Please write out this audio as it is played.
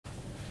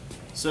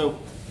So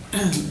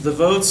the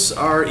votes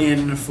are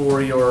in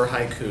for your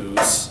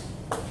haikus,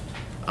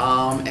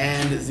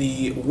 and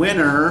the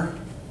winner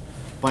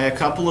by a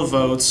couple of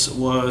votes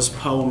was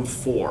poem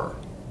 4.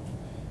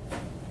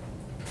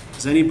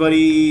 Does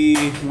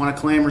anybody want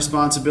to claim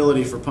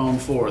responsibility for poem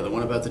 4, the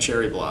one about the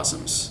cherry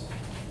blossoms?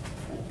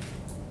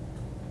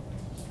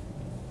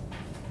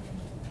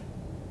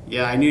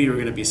 Yeah, I knew you were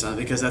going to be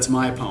something because that's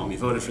my poem. You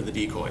voted for the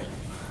decoy.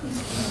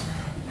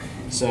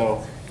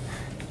 So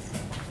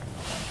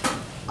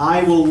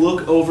I will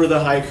look over the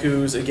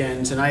haikus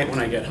again tonight when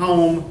I get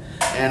home,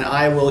 and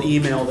I will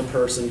email the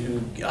person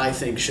who I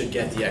think should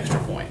get the extra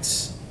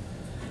points.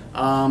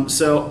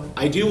 So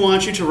I do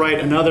want you to write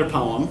another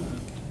poem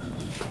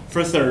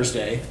for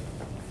Thursday.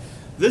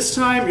 This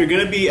time you're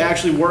going to be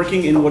actually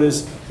working in what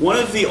is one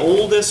of the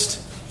oldest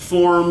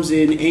forms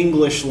in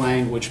English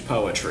language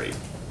poetry,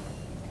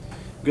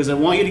 because I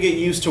want you to get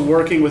used to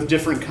working with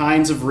different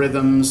kinds of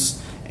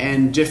rhythms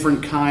and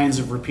different kinds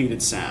of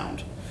repeated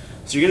sound.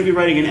 So you're going to be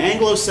writing an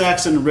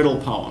Anglo-Saxon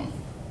riddle poem.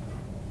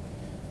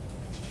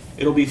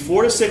 It'll be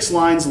 4 to 6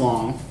 lines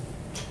long.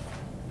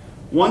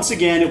 Once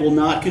again, it will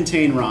not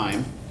contain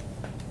rhyme.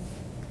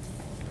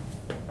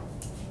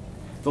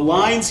 The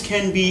lines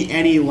can be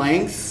any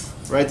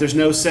length, right? There's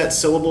no set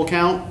syllable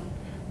count,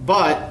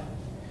 but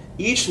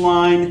each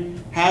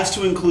line has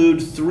to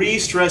include 3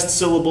 stressed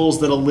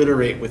syllables that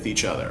alliterate with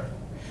each other.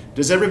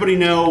 Does everybody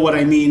know what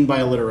I mean by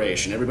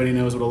alliteration? Everybody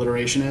knows what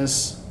alliteration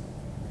is?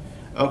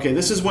 Okay,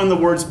 this is when the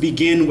words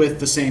begin with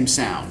the same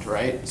sound,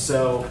 right?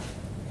 So,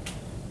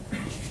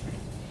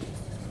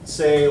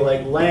 say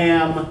like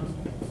lamb,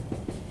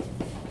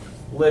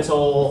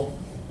 little,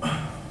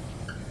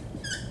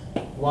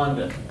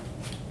 London.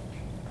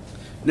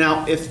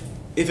 Now, if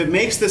it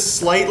makes this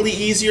slightly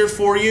easier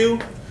for you,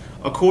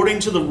 according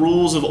to the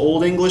rules of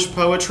Old English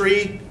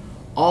poetry,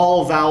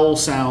 all vowel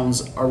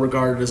sounds are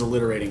regarded as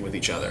alliterating with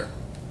each other.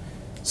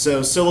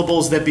 So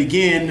syllables that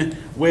begin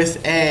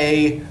with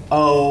A,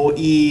 O,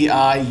 E,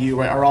 I, U,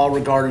 right, are all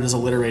regarded as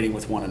alliterating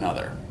with one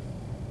another.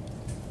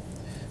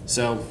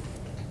 So,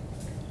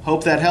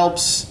 hope that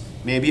helps.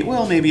 Maybe it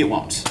will, maybe it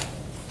won't.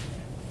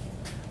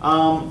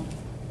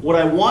 What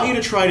I want you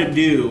to try to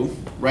do,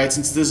 right,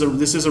 since this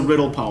is a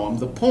riddle poem,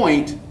 the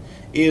point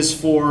is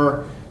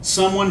for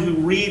someone who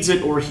reads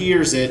it or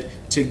hears it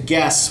to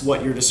guess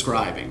what you're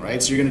describing,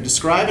 right? So you're going to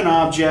describe an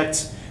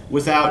object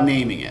without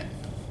naming it.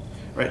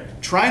 Right.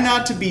 Try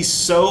not to be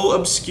so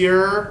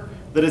obscure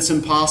that it's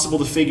impossible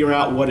to figure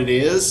out what it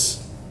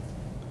is,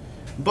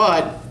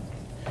 but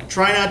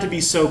try not to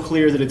be so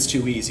clear that it's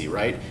too easy,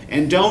 right?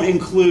 And don't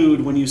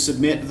include, when you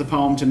submit the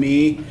poem to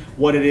me,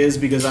 what it is,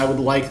 because I would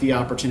like the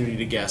opportunity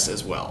to guess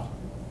as well.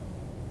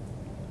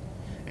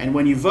 And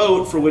when you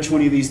vote for which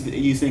one of these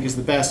you think is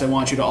the best, I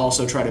want you to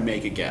also try to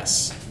make a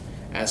guess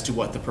as to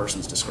what the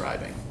person's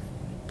describing.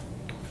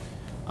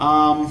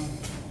 Now,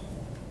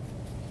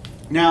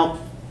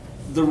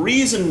 the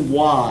reason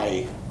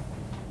why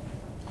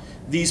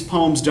these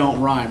poems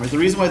don't rhyme, or the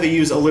reason why they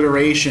use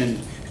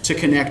alliteration to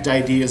connect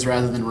ideas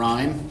rather than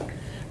rhyme,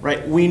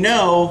 right? We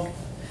know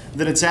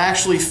that it's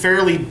actually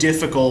fairly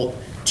difficult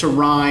to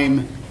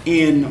rhyme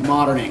in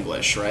modern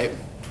English, right?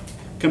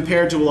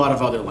 Compared to a lot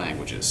of other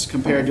languages,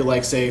 compared to,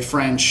 like, say,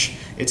 French,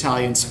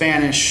 Italian,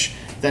 Spanish,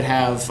 that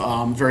have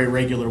very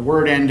regular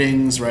word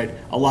endings, right?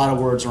 A lot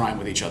of words rhyme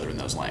with each other in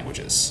those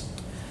languages.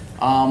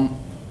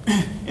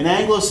 In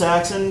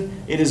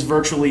Anglo-Saxon, it is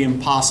virtually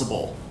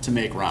impossible to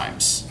make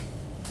rhymes.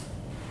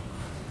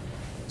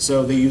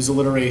 So they use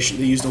alliteration.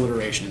 They used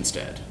alliteration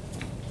instead.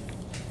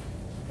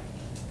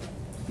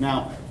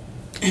 Now,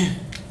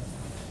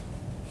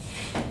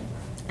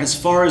 as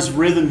far as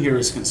rhythm here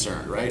is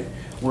concerned, right?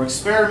 We're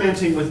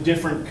experimenting with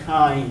different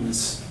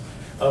kinds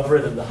of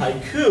rhythm. The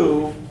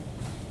haiku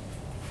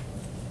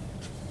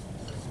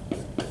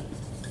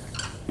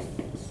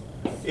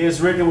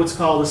is written in what's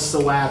called a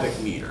syllabic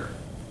meter.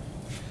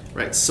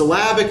 Right,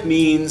 syllabic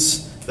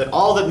means that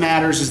all that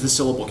matters is the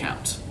syllable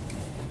count.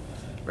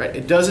 Right,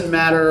 it doesn't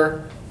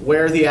matter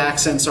where the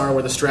accents are,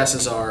 where the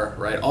stresses are.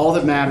 Right, all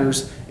that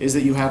matters is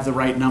that you have the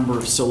right number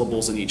of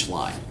syllables in each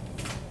line.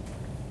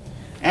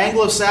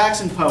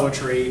 Anglo-Saxon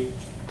poetry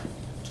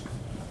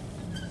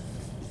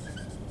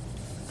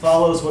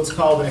follows what's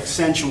called an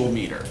accentual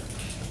meter.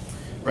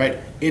 Right,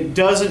 it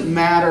doesn't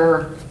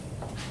matter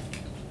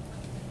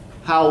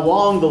how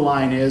long the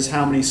line is,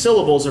 how many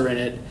syllables are in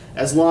it,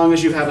 as long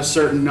as you have a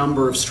certain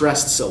number of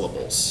stressed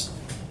syllables.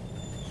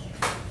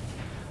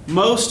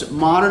 Most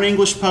modern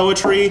English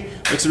poetry,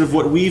 like sort of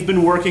what we've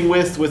been working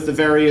with the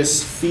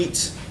various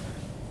feet,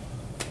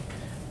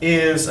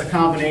 is a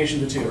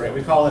combination of the two, right?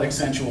 We call it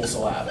accentual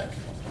syllabic.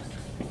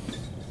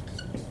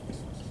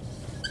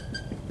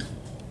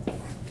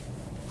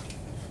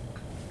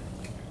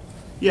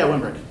 Yeah,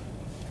 Wimbrick.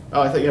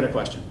 Oh, I thought you had a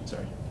question.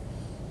 Sorry.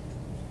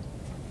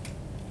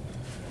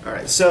 All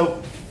right,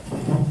 so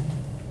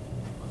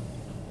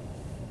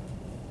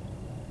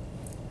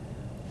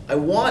I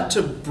want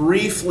to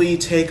briefly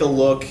take a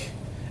look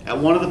at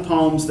one of the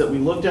poems that we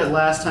looked at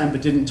last time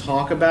but didn't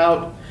talk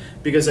about,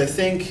 because I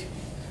think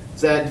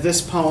that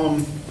this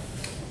poem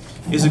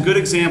is a good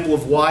example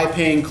of why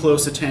paying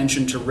close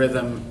attention to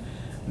rhythm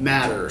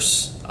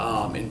matters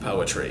in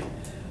poetry.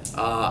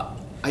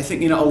 I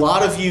think, a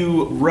lot of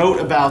you wrote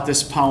about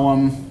this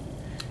poem,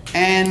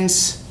 and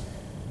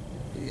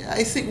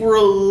I think we're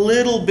a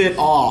little bit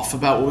off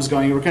about what was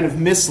going on. You were kind of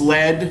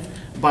misled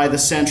by the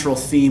central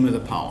theme of the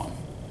poem.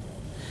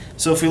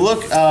 So if we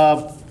look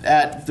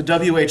at the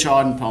W.H.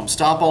 Auden poem,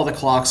 Stop All the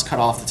Clocks, Cut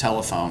Off the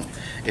Telephone.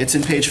 It's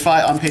on page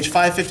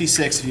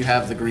 556 if you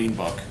have the green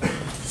book.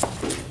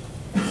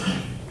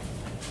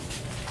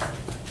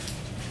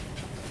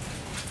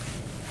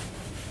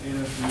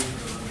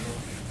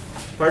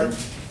 Pardon?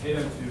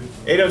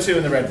 802. 802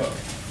 in the red book.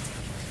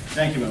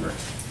 Thank you, member.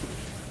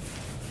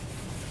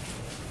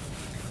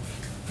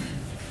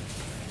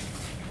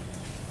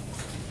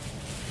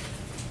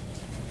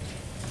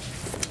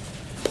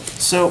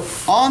 So,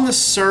 on the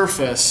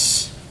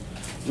surface,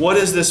 what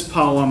is this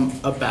poem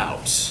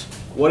about?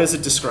 What is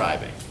it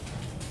describing?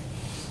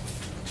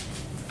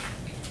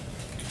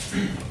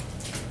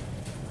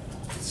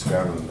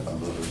 Describing a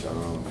lover's,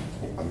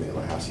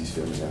 like how she's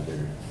feeling out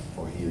there,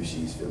 or he or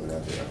she's feeling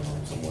out there.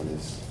 Someone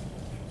is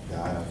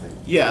died, I think.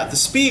 Yeah, the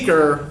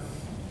speaker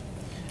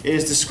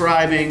is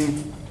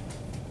describing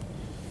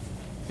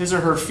his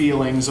or her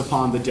feelings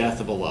upon the death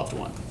of a loved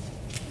one.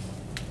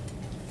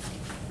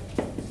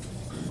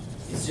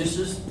 Is this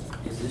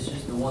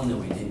just the one that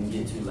we didn't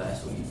get to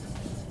last week?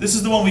 This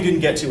is the one we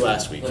didn't get to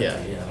last week, yeah.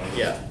 Okay, yeah.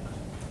 Yeah.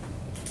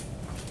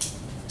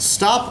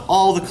 Stop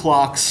all the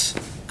clocks,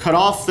 cut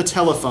off the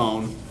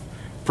telephone,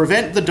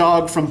 prevent the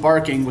dog from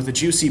barking with a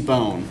juicy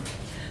bone,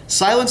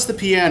 silence the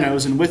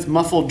pianos and with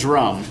muffled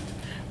drum,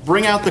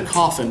 bring out the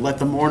coffin, let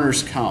the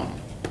mourners come.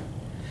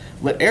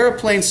 Let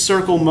aeroplanes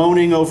circle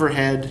moaning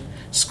overhead,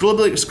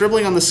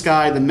 scribbling on the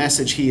sky the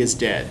message he is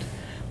dead.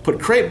 Put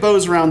crepe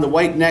bows around the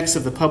white necks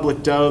of the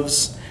public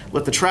doves,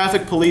 let the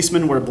traffic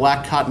policemen wear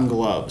black cotton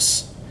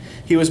gloves.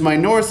 He was my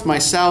north, my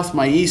south,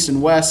 my east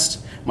and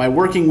west, my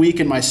working week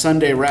and my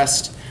Sunday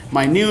rest,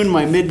 my noon,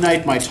 my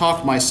midnight, my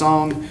talk, my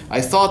song. I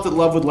thought that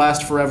love would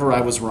last forever,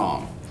 I was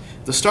wrong.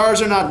 The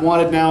stars are not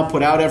wanted now,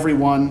 put out every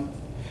one.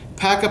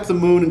 Pack up the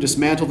moon and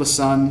dismantle the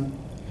sun.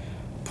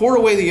 Pour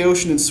away the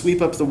ocean and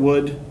sweep up the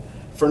wood,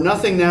 for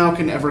nothing now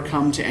can ever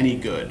come to any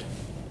good.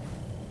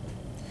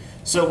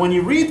 So when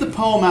you read the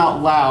poem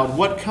out loud,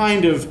 what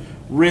kind of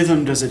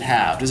rhythm does it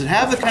have? Does it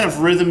have the kind of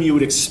rhythm you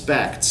would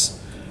expect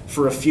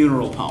for a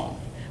funeral poem?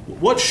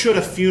 What should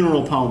a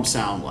funeral poem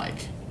sound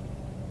like,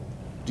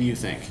 do you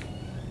think?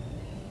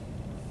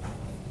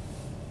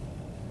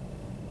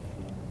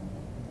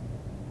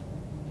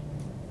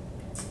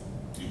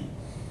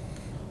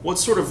 What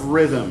sort of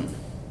rhythm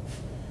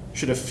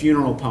should a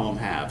funeral poem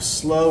have?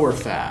 Slow or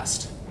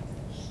fast?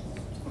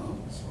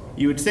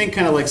 You would think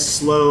kind of like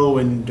slow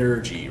and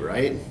dirgy,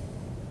 right?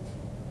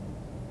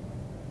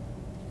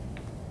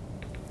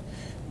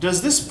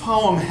 Does this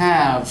poem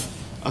have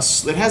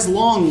it has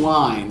long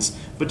lines,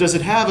 but does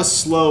it have a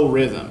slow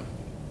rhythm?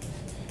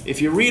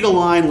 If you read a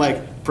line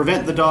like,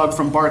 prevent the dog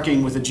from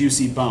barking with a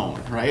juicy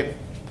bone, right?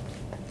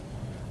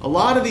 A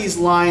lot of these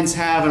lines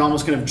have an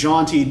almost kind of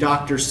jaunty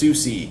Dr.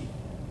 Seuss-y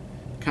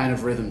kind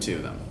of rhythm to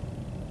them.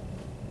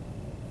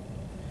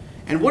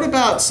 And what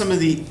about some of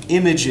the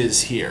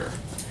images here?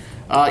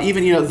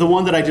 Even, the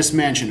one that I just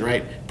mentioned,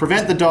 right?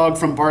 Prevent the dog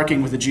from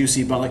barking with a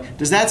juicy bone. Like,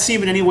 does that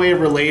seem in any way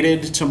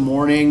related to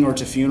mourning or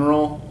to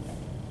funeral?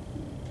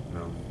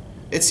 No.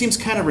 It seems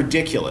kind of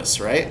ridiculous,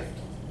 right?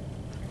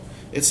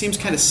 It seems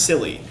kind of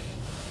silly.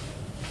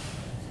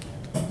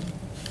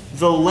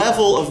 The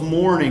level of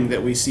mourning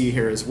that we see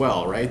here as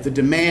well, right? The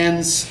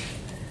demands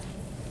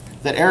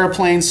that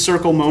airplanes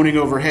circle moaning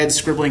overhead,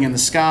 scribbling in the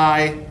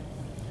sky,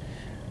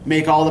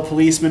 make all the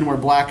policemen wear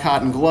black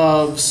cotton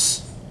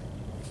gloves,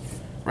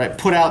 right?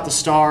 Put out the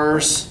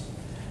stars.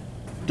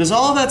 Does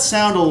all of that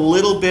sound a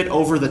little bit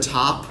over the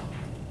top?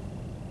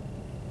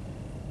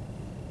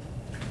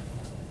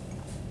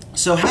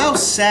 So how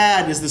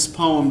sad is this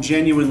poem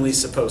genuinely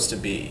supposed to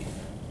be?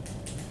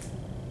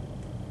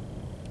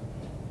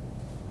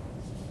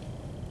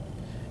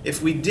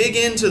 If we dig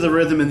into the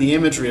rhythm and the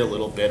imagery a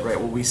little bit, right,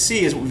 what we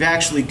see is what we've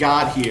actually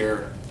got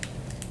here.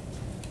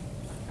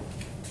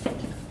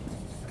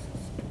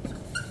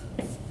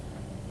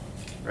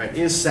 Right,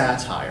 is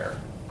satire.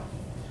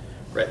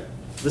 Right.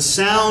 The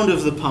sound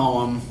of the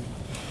poem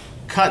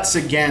cuts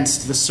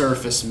against the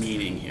surface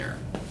meaning here.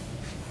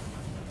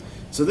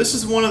 So this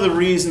is one of the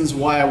reasons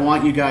why I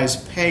want you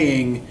guys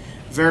paying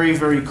very,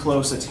 very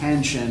close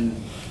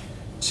attention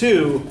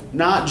to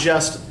not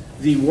just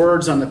the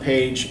words on the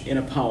page in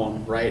a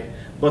poem, right,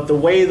 but the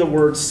way the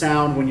words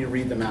sound when you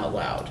read them out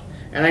loud.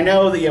 And I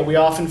know that we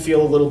often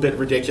feel a little bit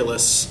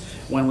ridiculous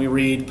when we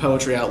read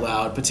poetry out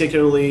loud,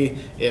 particularly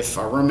if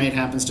our roommate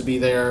happens to be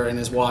there and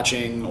is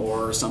watching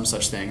or some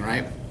such thing,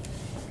 right?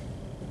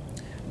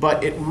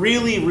 But it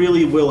really,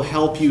 really will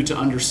help you to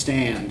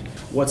understand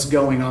what's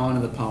going on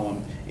in the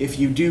poem if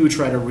you do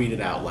try to read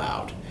it out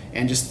loud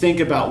and just think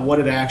about what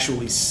it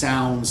actually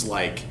sounds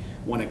like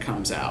when it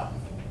comes out.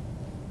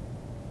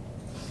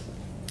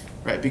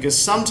 Right, because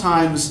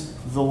sometimes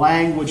the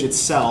language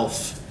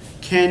itself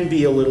can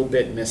be a little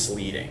bit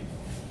misleading.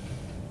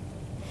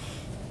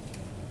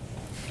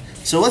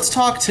 So let's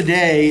talk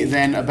today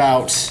then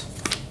about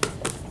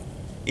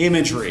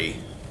imagery.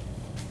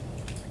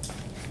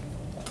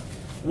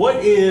 What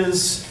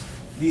is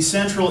the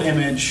central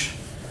image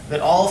that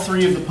all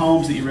three of the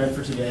poems that you read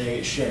for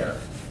today share?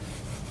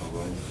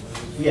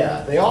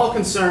 Yeah, they all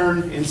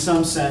concern, in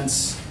some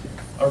sense,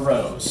 a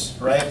rose,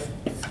 right?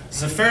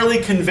 It's a fairly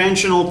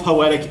conventional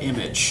poetic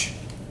image.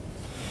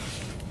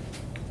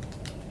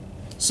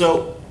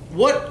 So,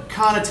 what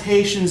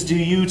connotations do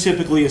you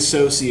typically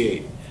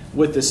associate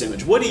with this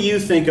image? What do you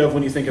think of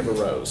when you think of a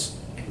rose?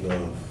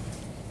 Love.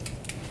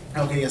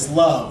 Okay, it's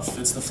love.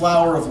 It's the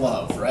flower of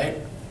love, right?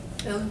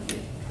 Delicate.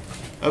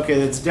 Okay,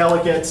 that's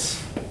delicate.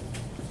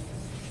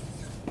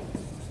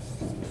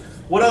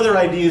 What other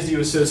ideas do you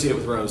associate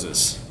with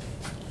roses?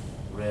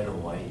 Red or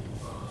white?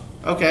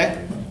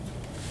 Okay.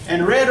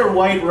 And red or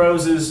white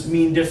roses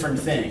mean different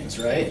things,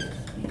 right?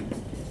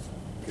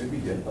 Could be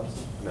death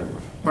also. Never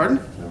mind. Pardon?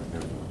 No,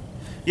 never mind.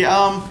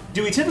 Yeah,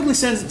 do we typically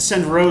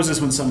send roses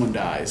when someone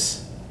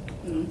dies?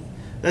 Mm.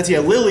 That's, yeah,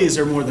 lilies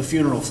are more the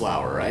funeral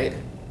flower, right?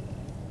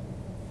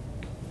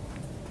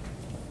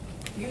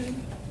 Beauty.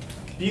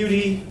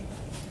 Beauty.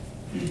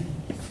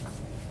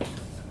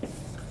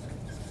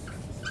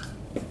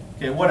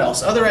 Okay, what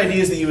else? Other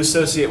ideas that you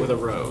associate with a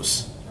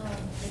rose?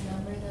 The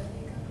number that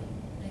they come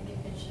in, like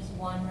if it's just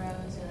one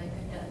rose or like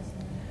a dozen.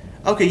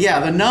 Okay,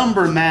 yeah, the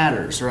number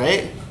matters,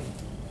 right?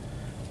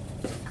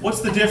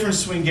 What's the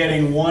difference between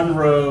getting one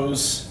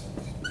rose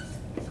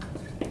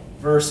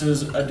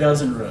versus a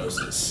dozen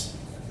roses?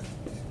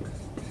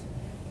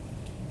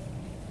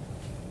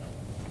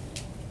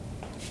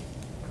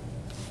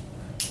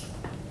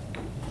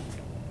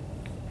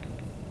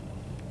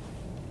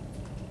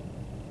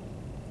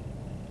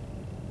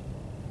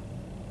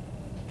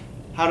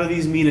 How do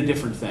these mean a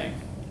different thing?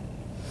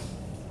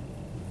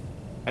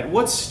 At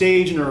what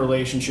stage in a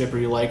relationship are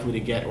you likely to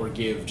get or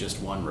give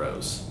just one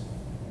rose?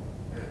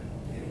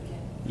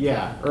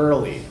 Yeah,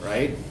 early,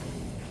 right?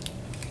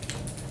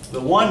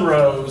 The one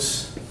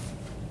rose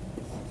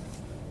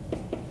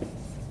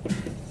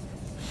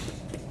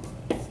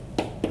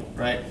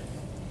right,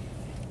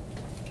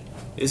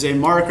 is a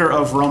marker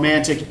of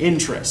romantic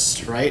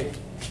interest, right?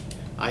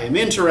 I am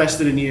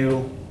interested in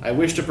you, I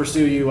wish to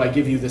pursue you, I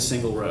give you this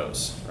single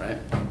rose, right?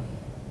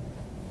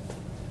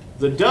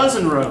 The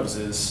dozen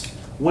roses,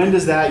 when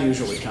does that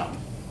usually come?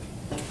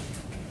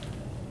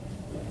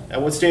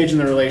 At what stage in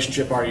the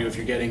relationship are you if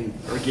you're getting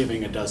or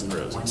giving a dozen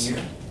roses? 1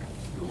 year?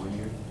 Or 1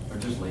 year? Or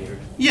just later?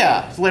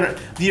 Yeah, later.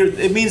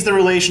 It means the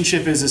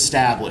relationship is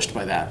established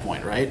by that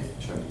point, right?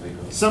 Trying to think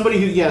of.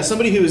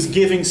 Somebody who is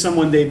giving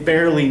someone they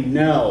barely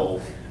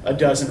know a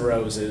dozen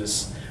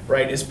roses,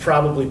 right, is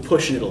probably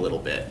pushing it a little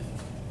bit.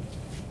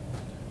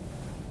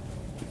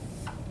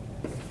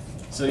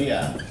 So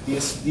yeah,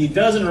 the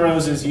dozen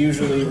roses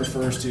usually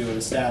refers to an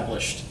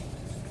established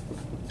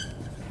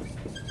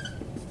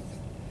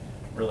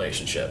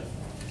relationship.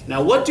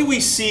 Now, what do we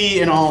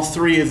see in all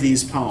three of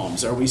these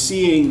poems? Are we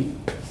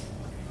seeing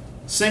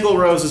single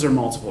roses or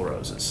multiple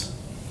roses?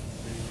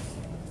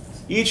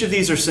 Each of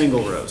these are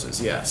single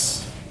roses,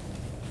 yes.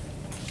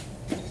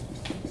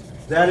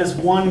 That is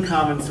one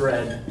common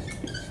thread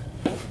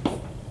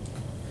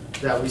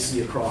that we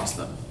see across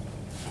them.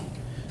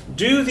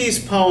 Do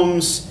these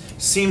poems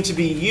seem to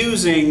be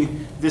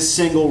using this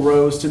single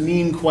rose to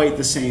mean quite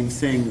the same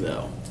thing,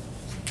 though?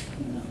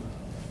 No.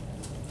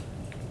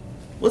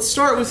 Let's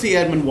start with the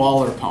Edmund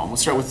Waller poem.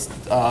 Let's start with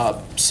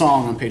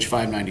Song on page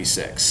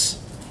 596.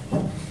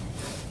 It's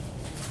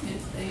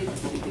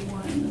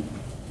 851.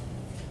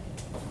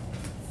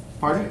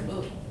 Pardon?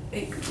 Book.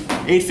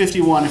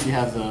 851 if you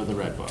have the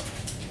red book.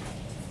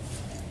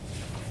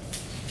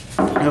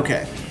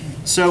 Okay,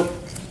 so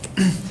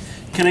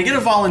can I get a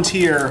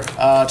volunteer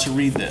to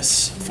read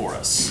this for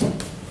us?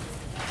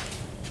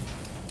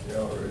 Yeah,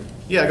 already.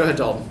 Yeah, go ahead,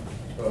 Dalton.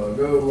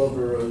 Go, love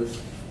the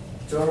rose.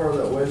 Tell her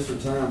that wastes her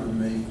time in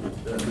me,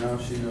 that now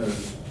she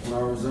knows. When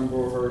I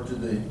resemble her to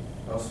thee,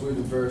 how sweet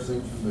and fair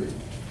seems to be.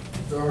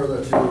 Tell her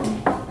that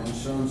young, and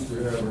shuns to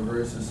have her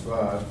graces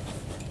spied,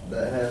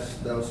 that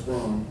hast thou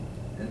sprung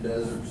in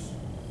deserts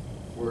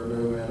where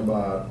no man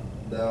abide.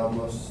 Thou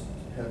must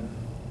have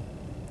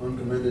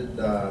uncommended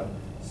died.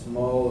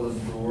 Small is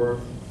the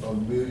worth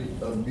of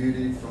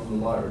beauty from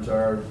the light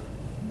retired.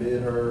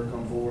 Bid her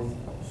come forth,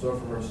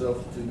 suffer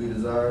herself to be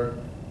desired,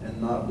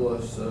 and not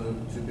blush so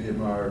to be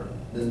admired.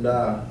 Then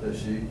die, that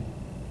she,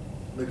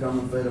 the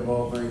common fate of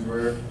all things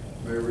rare,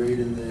 may read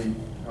in thee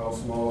how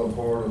small a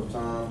part of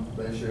time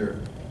they share,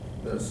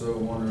 that so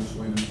wondrous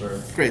sweet and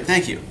fair. Great,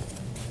 thank you.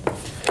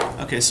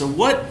 Okay, so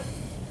what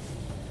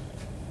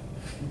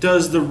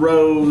does the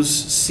rose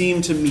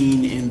seem to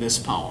mean in this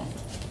poem?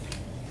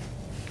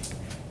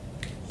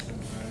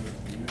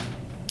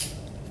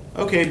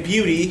 Okay,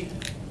 beauty.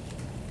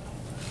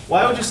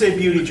 Why would you say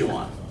beauty,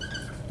 Jawan?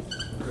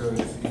 Because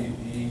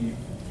he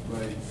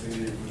like said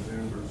it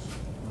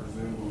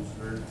resembles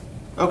her.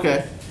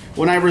 Okay.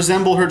 When I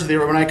resemble her to thee,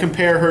 or when I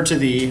compare her to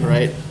thee,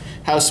 right,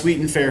 how sweet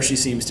and fair she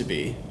seems to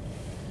be.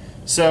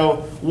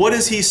 So what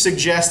is he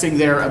suggesting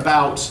there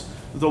about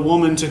the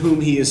woman to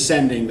whom he is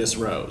sending this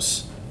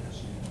rose?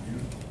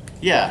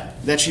 Yeah,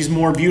 that she's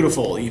more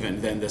beautiful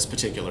even than this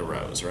particular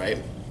rose, right?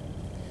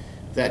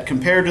 That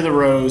compared to the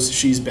rose,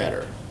 she's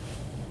better.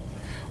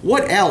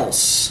 What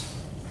else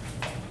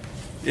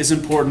is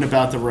important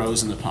about the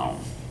rose in the poem?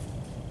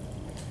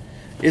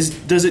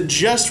 Does it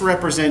just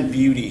represent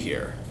beauty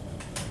here?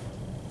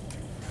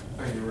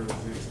 I think it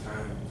represents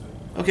time.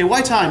 Okay,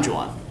 why time,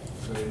 Juan?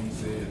 So he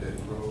said that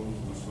the rose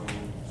was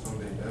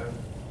someday die.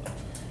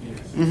 Yes.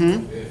 Mm-hmm.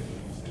 He said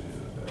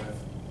it'll die.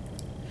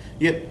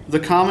 Yet the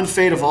common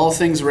fate of all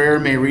things rare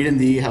may read in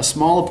thee how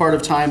small a part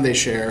of time they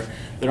share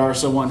that are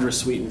so wondrous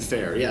sweet and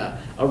fair. Yeah,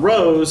 a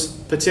rose,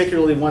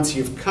 particularly once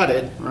you've cut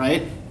it,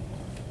 right,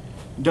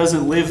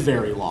 doesn't live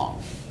very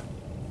long.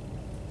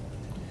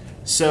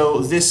 So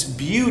this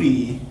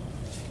beauty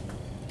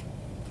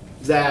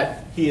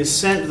that he has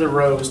sent the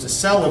rose to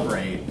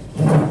celebrate,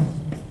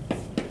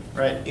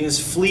 right, is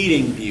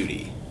fleeting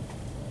beauty.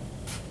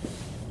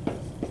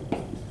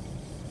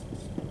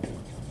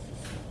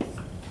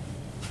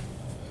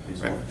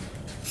 Right.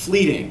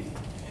 Fleeting.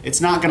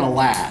 It's not going to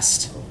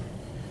last.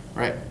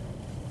 Right?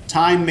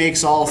 Time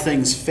makes all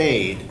things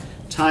fade.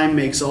 Time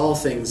makes all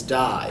things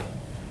die.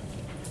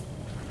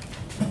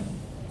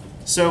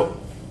 So,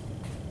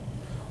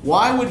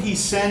 why would he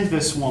send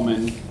this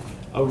woman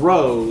a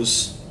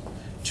rose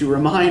to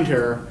remind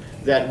her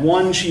that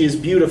one, she is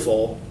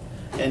beautiful,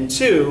 and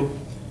two,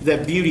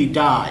 that beauty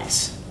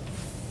dies?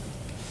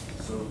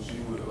 So she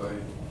would like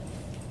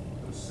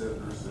accept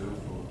herself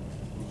for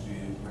who she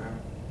is now,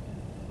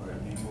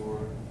 like be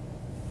more.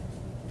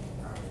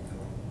 I don't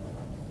know.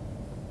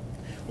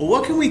 Well,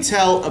 what can we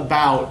tell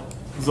about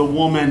the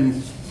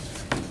woman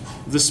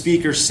the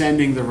speaker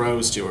sending the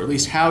rose to, or at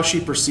least how she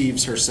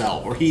perceives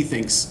herself, or he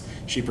thinks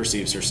she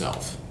perceives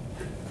herself?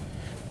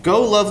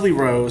 Go, lovely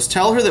rose,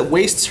 tell her that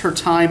wastes her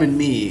time in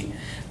me,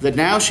 that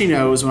now she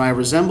knows when I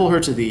resemble her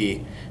to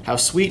thee, how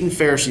sweet and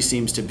fair she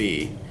seems to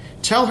be.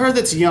 Tell her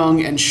that's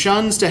young and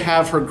shuns to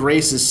have her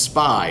graces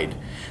spied,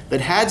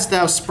 that hadst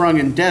thou sprung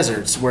in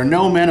deserts where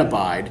no men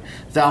abide,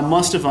 thou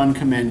must have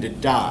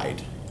uncommended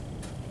died.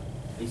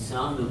 It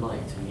sounded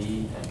like to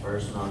me at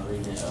first when I was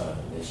reading it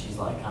that she's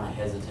like kind of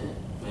hesitant,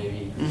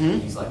 maybe.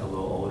 Mhm. He's like a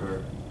little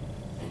older,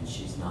 and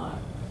she's not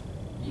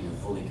even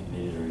fully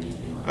committed or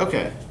anything like that.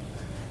 Okay.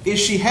 Is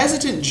she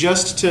hesitant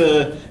just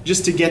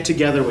to get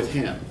together with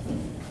him?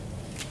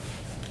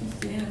 It's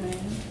to any man.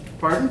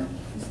 Pardon?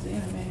 It's to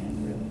any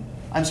man, really.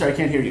 I'm sorry, I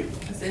can't hear you.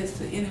 I said it's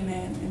to any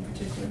man in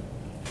particular.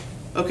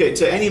 Okay,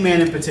 to any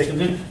man in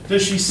particular.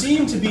 Does she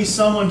seem to be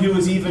someone who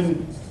is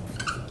even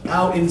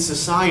out in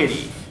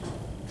society?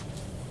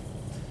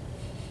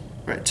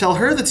 Right. Tell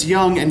her that's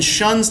young and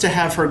shuns to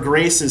have her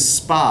graces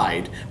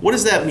spied. What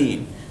does that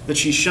mean? That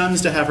she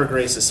shuns to have her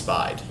graces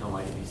spied? She don't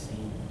like to be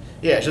seen.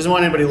 Yeah, she doesn't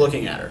want anybody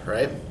looking at her,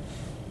 right?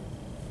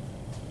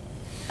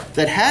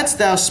 That hadst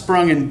thou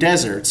sprung in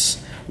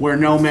deserts where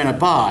no men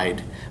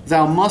abide,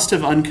 thou must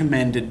have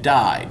uncommended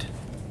died.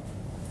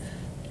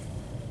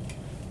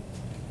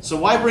 So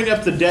why bring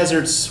up the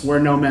deserts where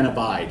no men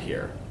abide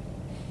here?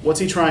 What's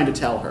he trying to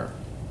tell her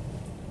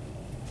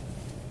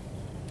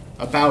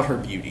about her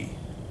beauty?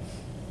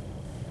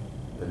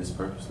 That it's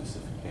purposeless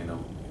if no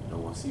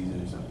one sees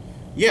it or something.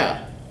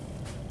 Yeah.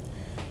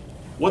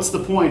 What's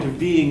the point of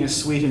being as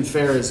sweet and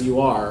fair as you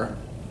are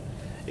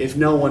if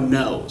no one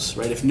knows,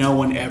 right? If no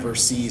one ever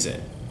sees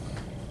it?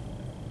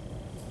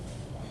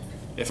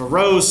 If a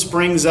rose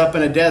springs up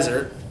in a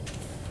desert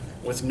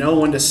with no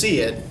one to see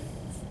it,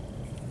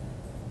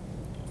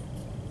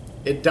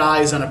 it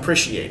dies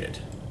unappreciated.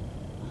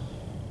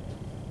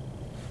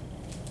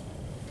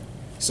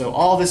 So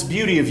all this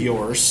beauty of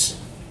yours,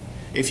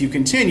 if you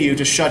continue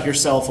to shut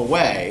yourself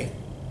away,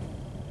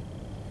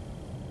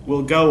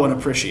 will go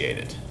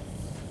unappreciated.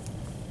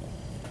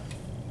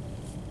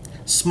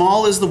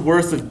 Small is the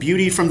worth of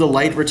beauty from the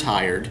light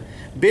retired.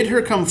 Bid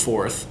her come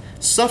forth,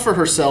 suffer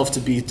herself to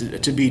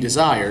be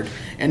desired,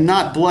 and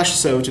not blush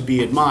so to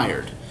be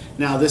admired.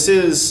 Now this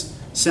is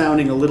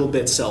sounding a little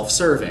bit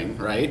self-serving,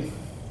 right?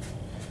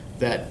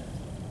 That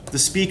the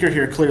speaker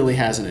here clearly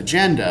has an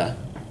agenda,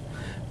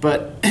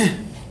 but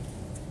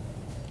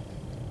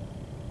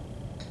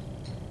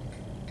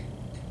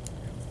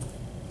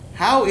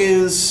how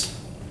is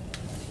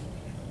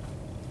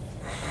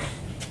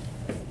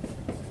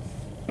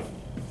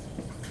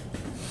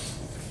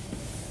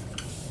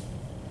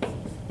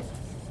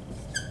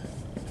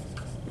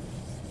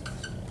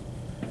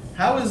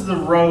the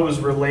rose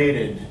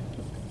related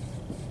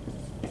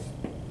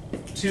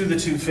to the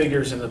two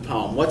figures in the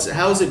poem?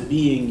 How is it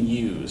being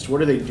used?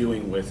 What are they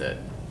doing with it?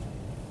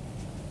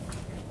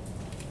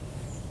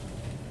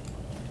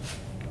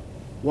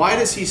 Why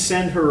does he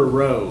send her a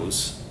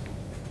rose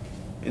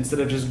instead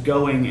of just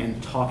going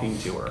and talking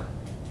to her?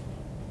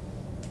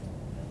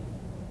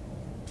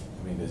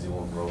 I mean, does he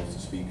want Rose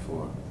to speak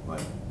for him?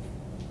 Like,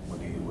 what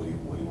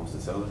he wants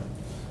to tell her?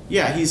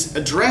 Yeah, he's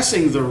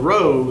addressing the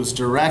rose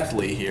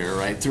directly here,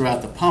 right,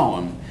 throughout the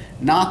poem,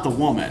 not the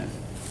woman.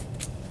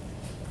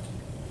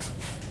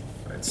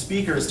 Right. The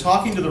speaker is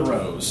talking to the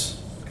rose.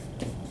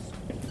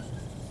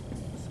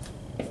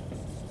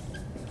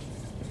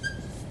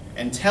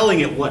 And telling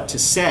it what to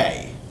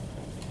say.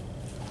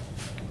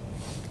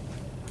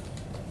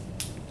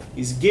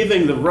 He's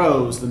giving the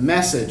rose the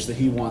message that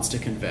he wants to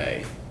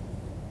convey.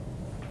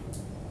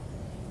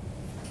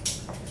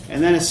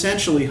 And then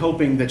essentially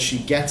hoping that she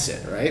gets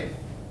it, right?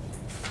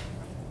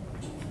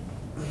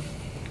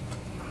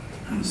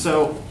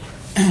 So,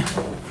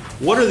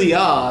 what are the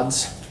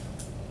odds,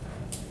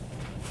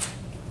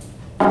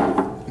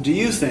 do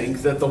you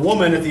think, that the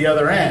woman at the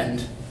other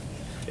end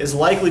is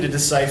likely to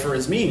decipher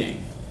his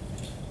meaning?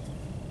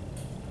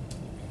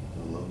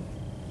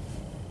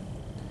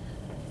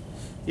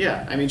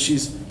 Yeah, I mean,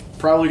 she's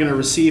probably going to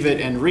receive it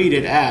and read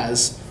it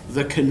as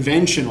the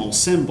conventional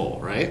symbol,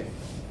 right?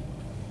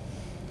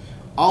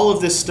 All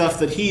of this stuff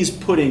that he's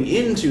putting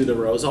into the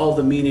rose, all of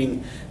the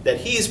meaning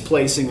that he's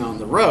placing on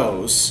the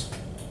rose,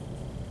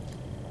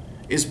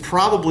 is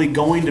probably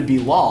going to be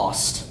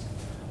lost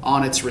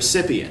on its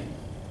recipient,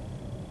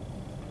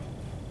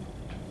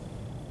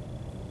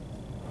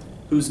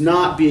 who's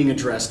not being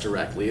addressed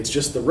directly. It's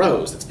just the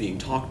rose that's being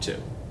talked to.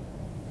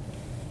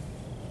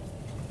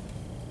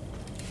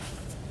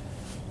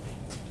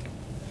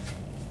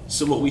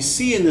 So what we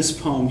see in this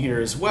poem here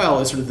as well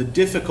is sort of the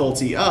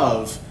difficulty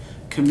of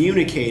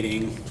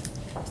communicating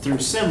through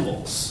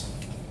symbols.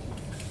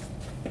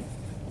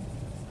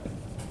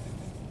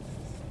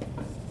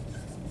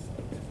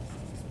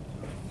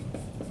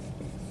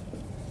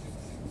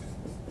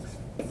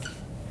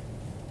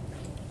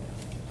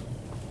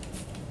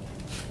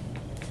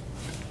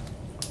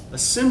 A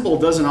symbol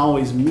doesn't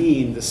always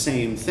mean the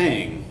same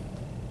thing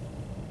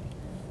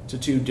to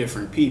two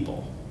different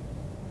people.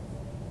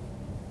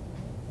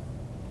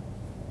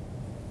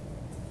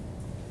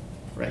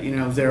 Right, you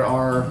know, there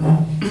are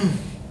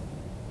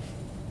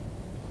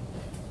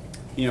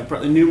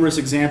numerous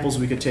examples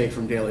we could take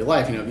from daily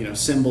life. You know,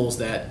 symbols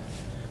that,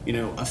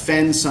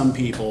 offend some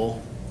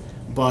people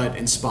but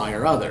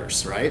inspire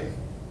others, right?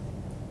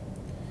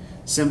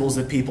 Symbols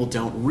that people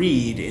don't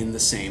read in the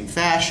same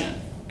fashion.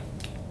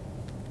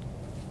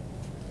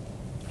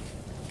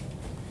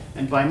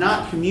 And by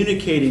not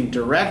communicating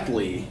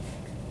directly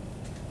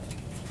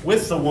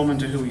with the woman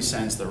to who he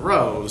sends the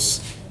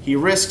rose, he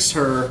risks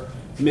her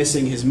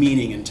missing his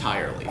meaning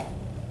entirely.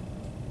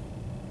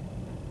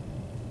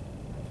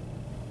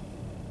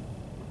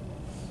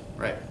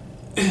 Right.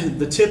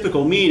 The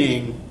typical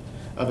meaning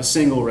of a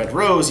single red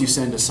rose you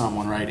send to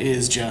someone, right,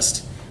 is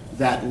just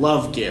that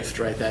love gift,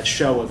 right, that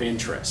show of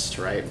interest,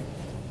 right?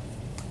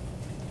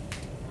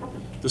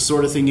 The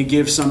sort of thing you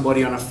give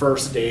somebody on a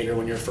first date or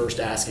when you're first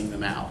asking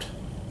them out.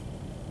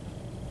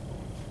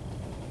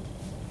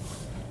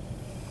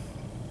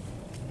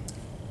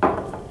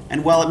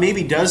 And while it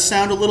maybe does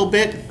sound a little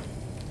bit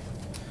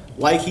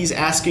like he's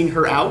asking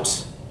her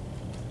out,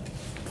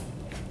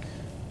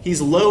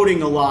 he's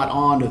loading a lot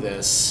onto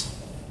this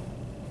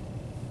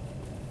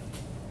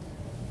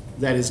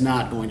that is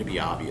not going to be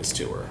obvious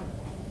to her.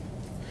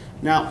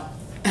 Now,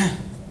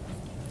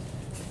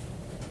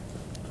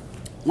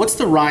 what's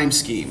the rhyme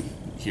scheme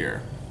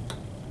here?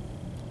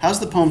 How's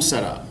the poem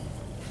set up?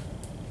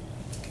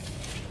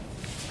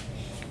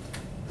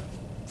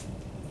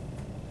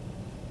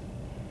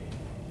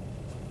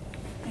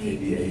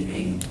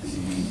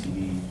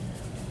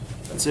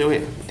 So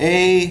wait,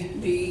 A,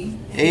 B,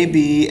 A,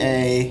 B,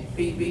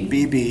 B.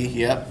 B, B,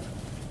 yep.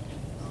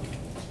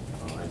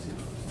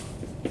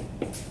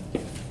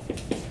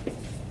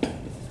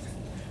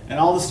 And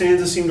all the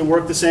stanzas seem to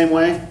work the same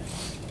way?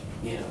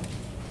 Yeah.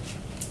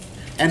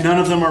 And none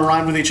of them are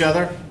rhymed with each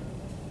other?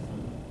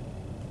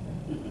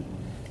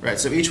 Right,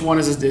 so each one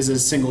is a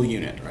single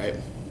unit, right?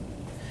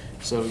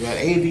 So we've got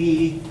A,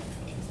 B,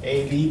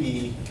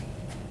 B,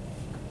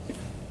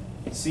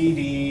 C,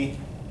 D,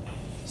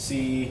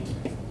 C,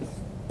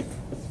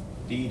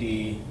 D,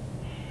 D,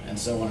 and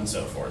so on and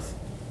so forth.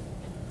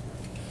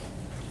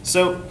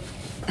 So,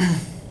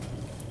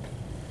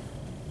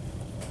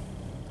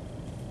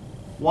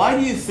 why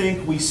do you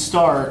think we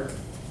start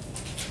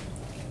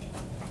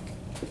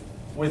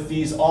with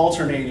these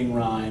alternating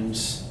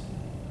rhymes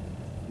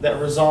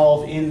that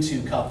resolve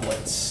into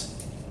couplets?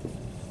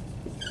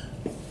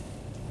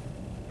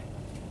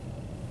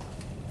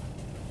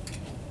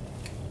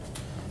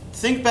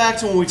 Think back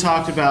to when we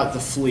talked about the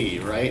flea,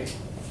 right?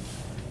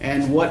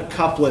 And what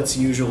couplets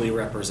usually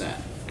represent.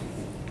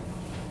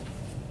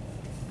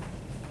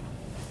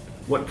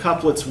 What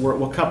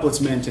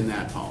couplets meant in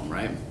that poem,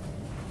 right?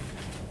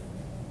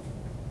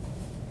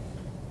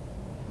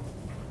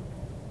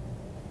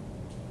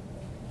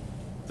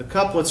 The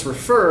couplets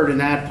referred in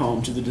that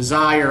poem to the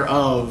desire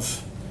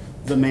of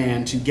the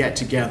man to get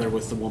together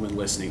with the woman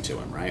listening to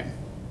him, right?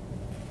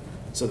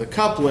 So the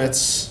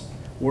couplets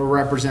were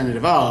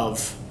representative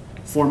of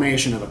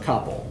formation of a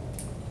couple,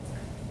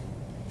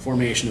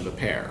 formation of a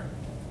pair.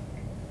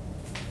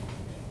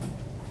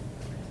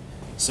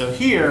 So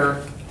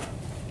here,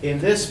 in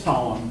this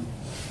poem,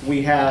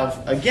 we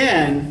have,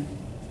 again,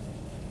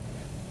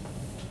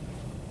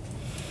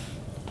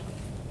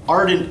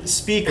 ardent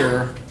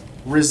speaker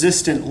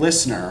resistant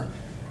listener,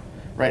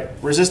 right?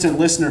 Resistant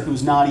listener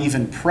who's not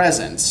even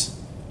present.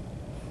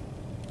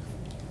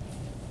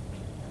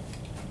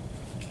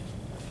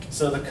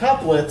 So the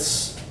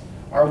couplets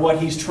are what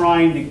he's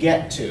trying to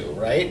get to,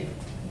 right?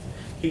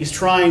 He's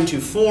trying to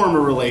form a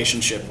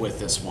relationship with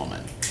this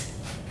woman.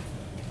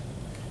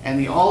 And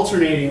the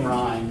alternating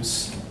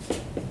rhymes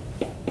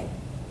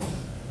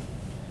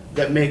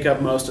that make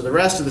up most of the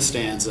rest of the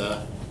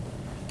stanza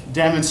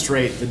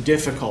demonstrate the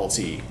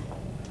difficulty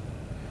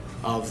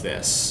of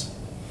this.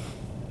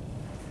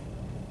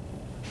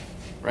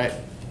 Right?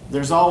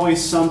 There's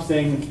always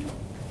something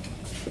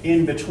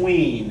in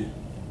between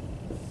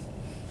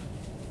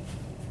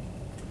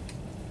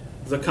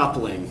the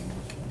coupling,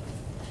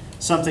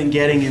 something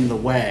getting in the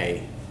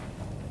way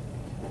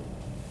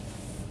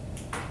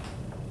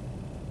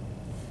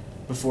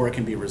before it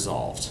can be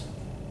resolved.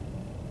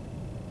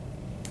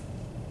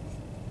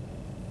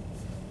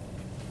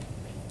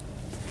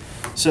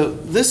 So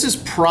this is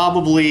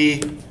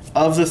probably,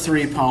 of the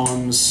three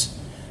poems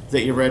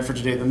that you read for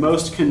today, the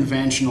most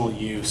conventional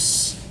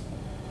use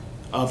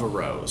of a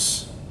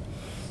rose.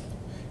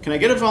 Can I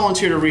get a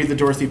volunteer to read the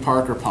Dorothy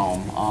Parker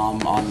poem?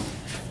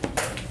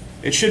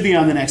 It should be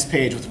on the next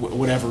page with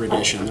whatever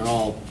edition. They're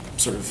all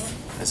sort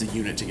of as a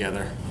unit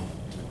together.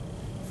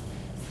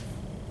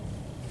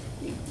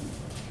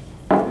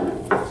 A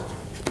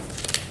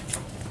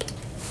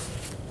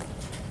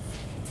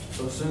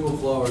single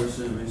flower he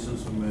sent me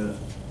since we met,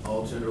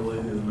 all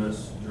tenderly his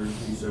messenger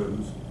he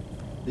shows.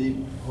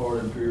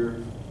 Deep-hearted pure,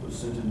 with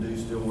scented dew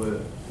still wet,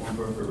 one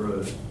perfect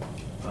rose.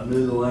 I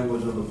knew the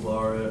language of the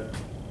floweret,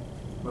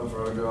 but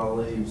for our dry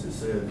leaves it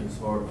said his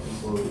heart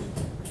enclosed.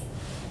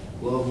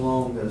 Love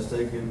long has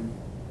taken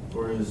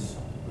for his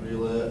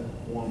violet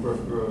one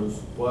perfect rose.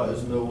 Why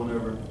has no one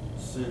ever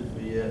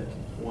sent me yet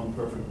one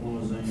perfect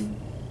limousine?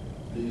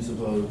 Do you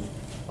suppose?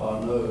 I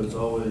know it's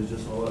always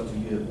just all out to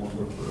get one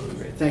perfect rose.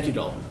 Great. Thank you,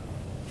 Dalton.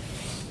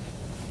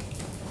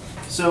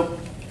 So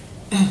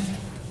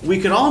we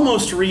could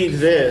almost read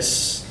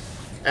this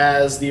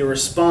as the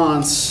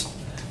response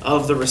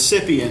of the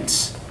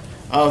recipient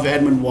of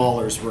Edmund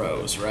Waller's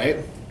rose, right?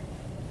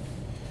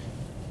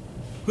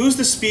 Who's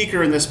the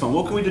speaker in this poem?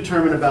 What can we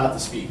determine about the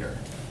speaker?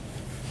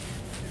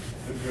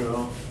 The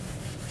girl.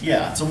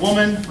 Yeah, it's a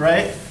woman,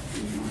 right?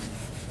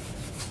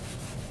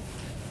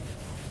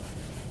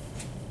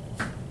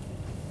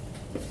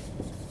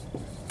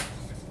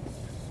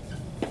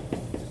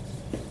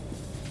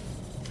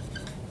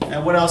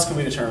 And what else can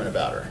we determine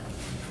about her?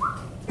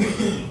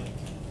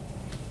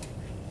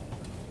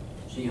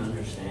 She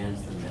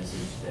understands the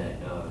message that,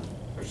 or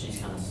she's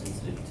kind of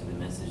sensitive to the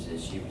message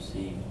that she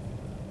received.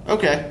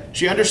 Okay,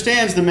 she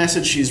understands the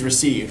message she's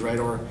received, right?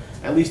 Or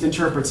at least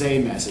interprets a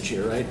message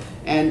here, right?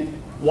 And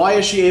why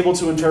is she able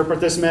to interpret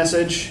this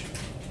message?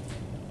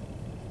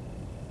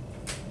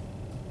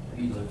 Are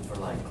you looking for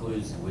like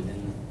clues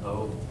within the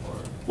poem, or?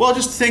 Well,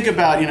 just think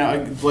about,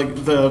 like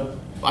the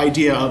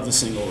idea of the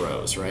single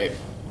rose, right?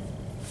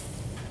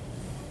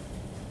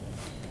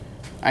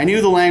 I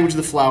knew the language of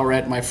the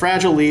floweret, my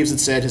fragile leaves, it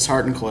said, his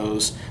heart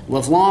enclose.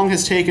 Love long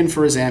has taken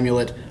for his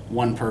amulet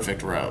one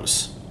perfect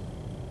rose.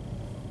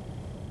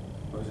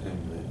 What's the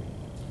amulet?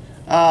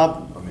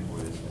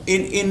 What is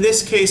it? In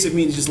this case, it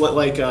means just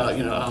like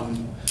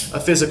a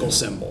physical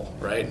symbol,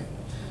 right?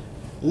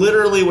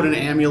 Literally, what an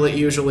amulet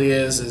usually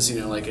is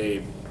like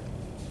a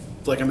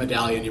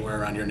medallion you wear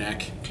around your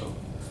neck.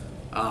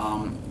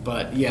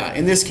 But yeah,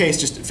 in this case,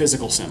 just a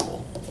physical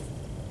symbol.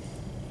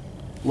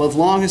 Love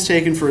long has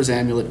taken for his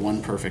amulet one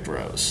perfect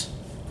rose.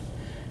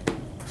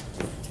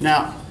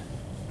 Now,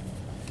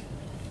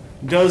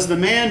 does the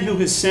man who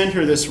has sent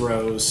her this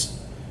rose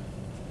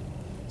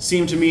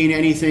seem to mean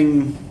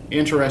anything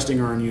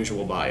interesting or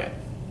unusual by it?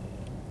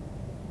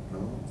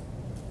 No.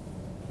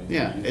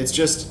 Yeah, it's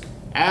just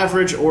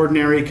average,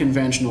 ordinary,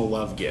 conventional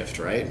love gift,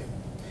 right?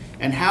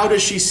 And how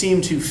does she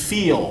seem to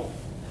feel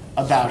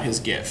about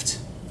his gift?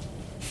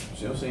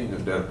 She don't seem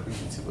that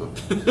appreciative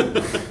of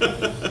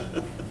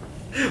it.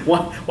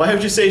 Why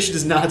would you say she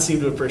does not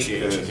seem to appreciate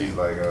Because it? she's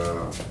like,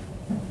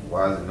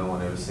 why hasn't no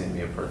one ever sent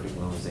me a perfect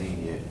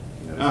limousine yet?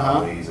 There's Uh-huh.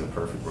 always a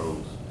perfect rose.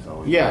 It's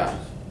always Yeah. roses.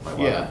 Like,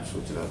 why Yeah. not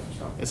switch it up or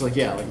something? It's like,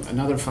 yeah, like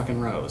another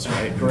fucking rose,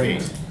 right?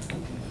 Great.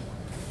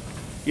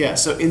 Yeah,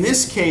 so in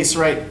this case,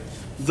 right,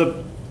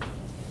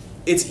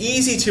 it's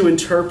easy to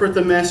interpret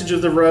the message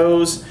of the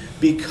rose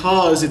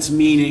because its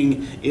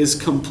meaning is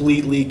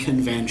completely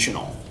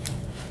conventional.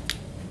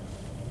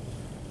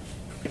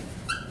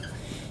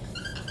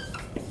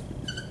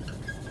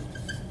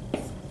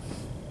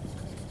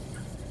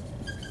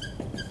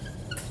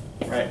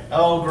 Right.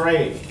 Oh,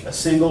 great. A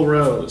single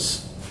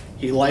rose.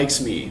 He likes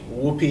me.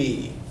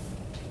 Whoopee.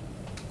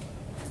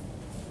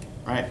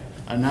 Right?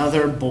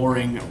 Another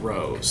boring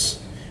rose.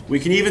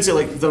 We can even say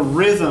like the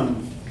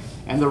rhythm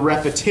and the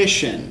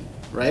repetition,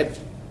 right,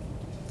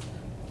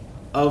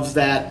 of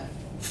that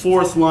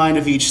fourth line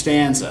of each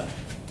stanza.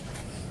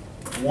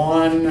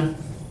 One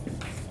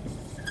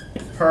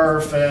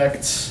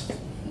perfect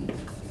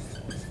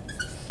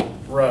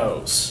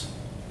rose.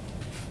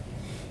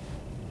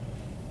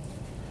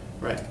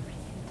 Right.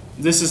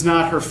 this is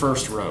not her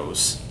first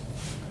rose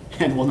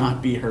and will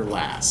not be her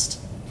last.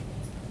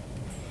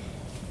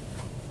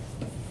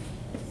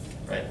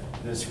 Right.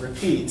 This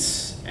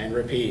repeats and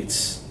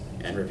repeats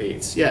and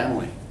repeats. Yeah,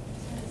 Emily.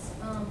 Says,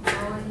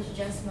 always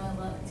just my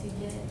luck to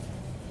get.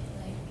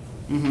 Like,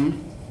 Mm-hmm.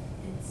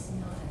 it's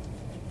not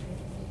a good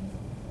thing.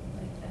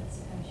 Like, that's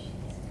how she's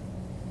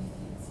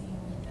making it seem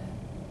like that.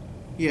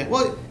 Yeah.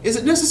 Well, is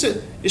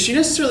she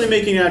necessarily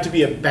making it out to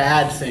be a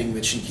bad thing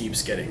that she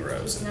keeps getting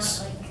roses? It's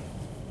not like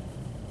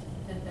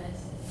the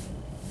best.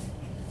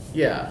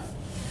 Yeah.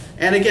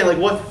 And again, like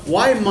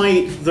why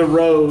might the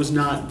rose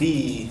not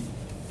be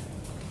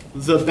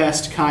the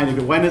best kind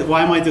of,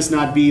 why might this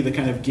not be the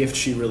kind of gift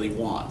she really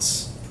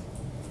wants?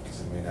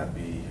 Because it may not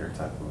be her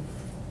type of.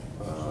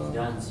 She's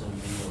gotten some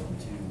deal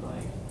too,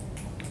 like,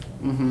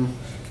 Mm-hmm.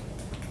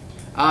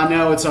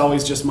 No, it's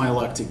always just my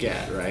luck to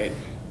get, right?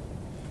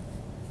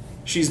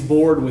 She's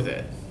bored with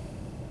it.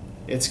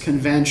 It's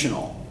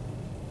conventional.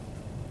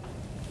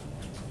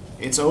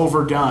 It's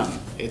overdone.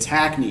 It's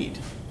hackneyed.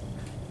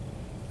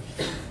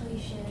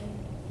 Cliche.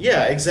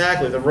 Yeah,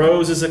 exactly. The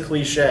rose is a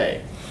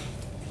cliche.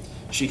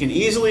 She can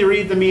easily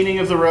read the meaning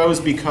of the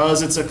rose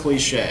because it's a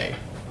cliche.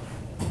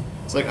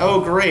 It's like, oh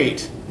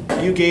great,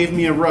 you gave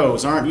me a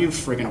rose. Aren't you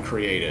friggin'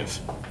 creative?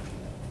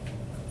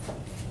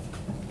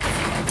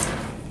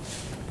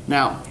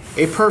 Now,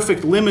 a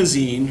perfect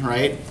limousine,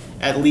 right,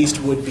 at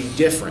least would be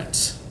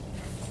different.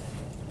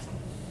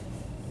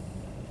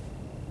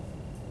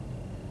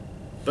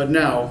 But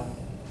no,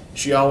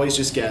 she always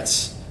just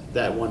gets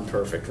that one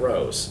perfect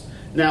rose.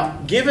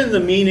 Now, given the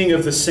meaning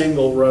of the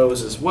single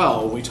rose as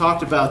well, we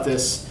talked about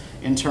this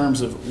in terms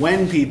of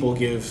when people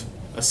give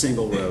a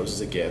single rose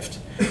as a gift.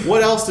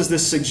 What else does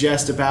this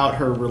suggest about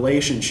her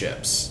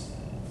relationships?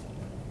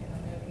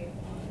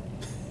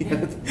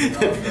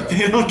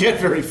 They don't get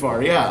very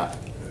far, yeah.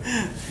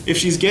 If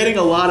she's getting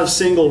a lot of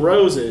single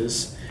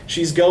roses,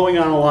 she's going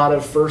on a lot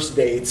of first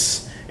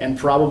dates and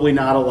probably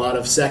not a lot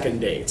of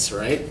second dates,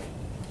 right?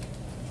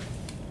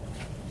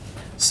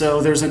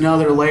 So there's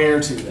another layer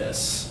to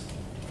this.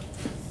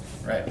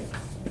 Right.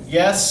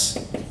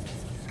 Yes,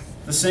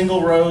 the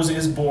single rose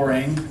is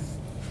boring,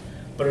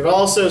 but it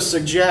also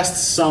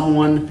suggests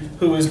someone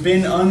who has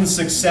been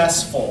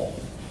unsuccessful.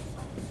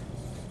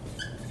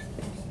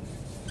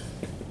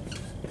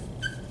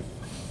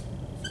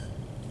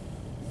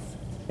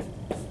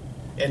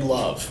 In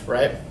love,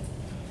 right?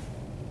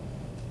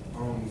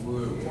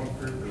 Would one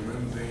perfect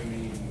limousine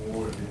mean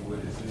more than what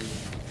it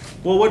says?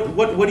 Well,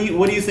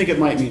 what do you think it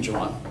might mean,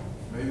 Joanne?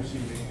 Maybe she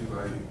means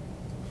like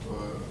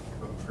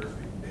a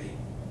perfect date.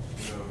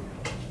 You know,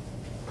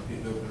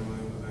 picked up in a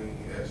limousine,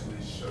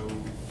 actually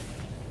showed.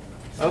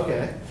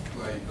 Okay.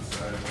 Like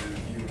besides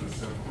just giving a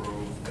simple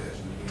rose,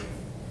 actually being,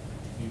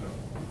 you know,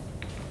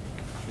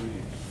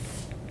 treated,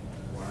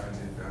 wine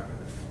and dine.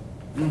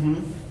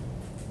 Mm-hmm.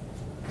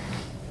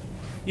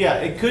 Yeah,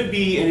 it could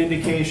be an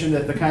indication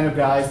that the kind of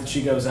guys that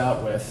she goes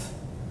out with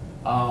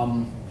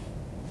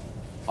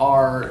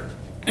are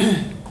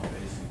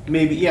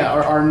maybe, yeah,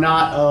 are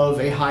not of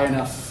a high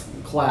enough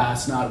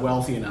class, not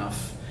wealthy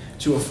enough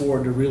to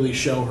afford to really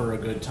show her a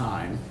good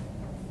time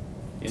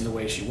in the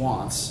way she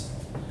wants.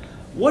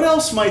 What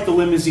else might the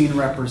limousine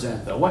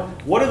represent, though?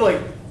 What are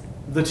like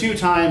the two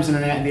times in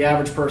the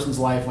average person's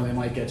life when they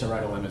might get to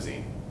ride a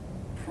limousine?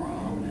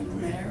 Prom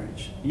and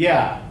marriage.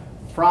 Yeah,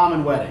 prom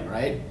and wedding,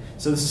 right?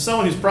 So this is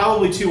someone who's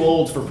probably too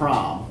old for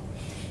prom.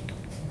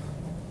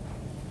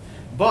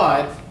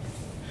 But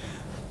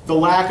the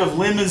lack of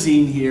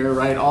limousine here,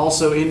 right,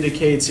 also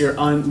indicates here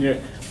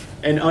an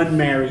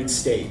unmarried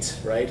state,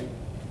 right?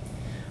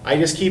 I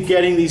just keep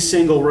getting these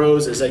single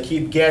roses. I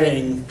keep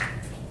getting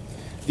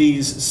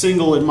these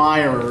single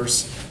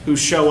admirers who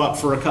show up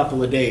for a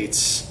couple of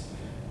dates,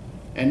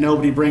 and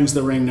nobody brings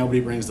the ring,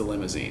 nobody brings the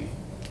limousine.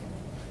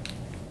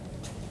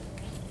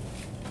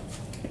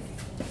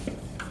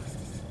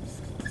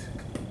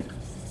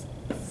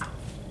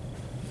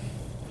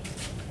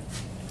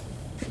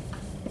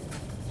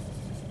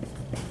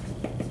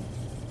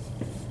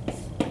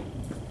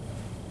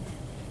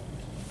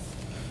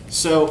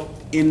 So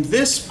in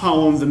this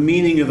poem, the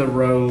meaning of the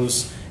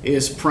rose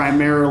is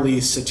primarily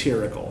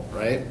satirical,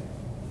 right?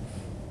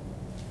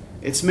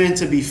 It's meant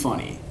to be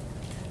funny.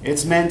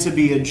 It's meant to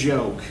be a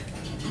joke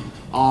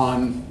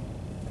on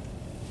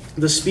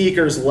the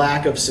speaker's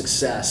lack of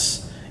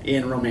success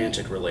in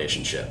romantic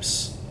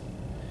relationships.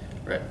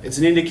 Right? It's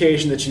an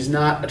indication that she's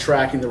not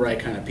attracting the right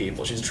kind of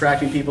people. She's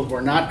attracting people who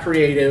are not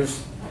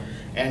creative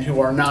and who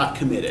are not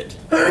committed.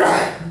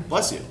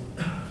 Bless you.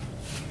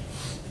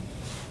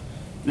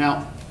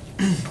 Now,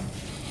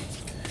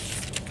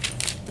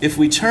 if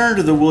we turn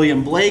to the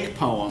William Blake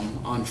poem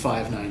on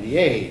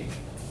 598,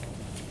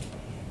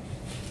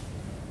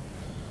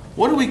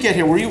 what do we get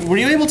here? Were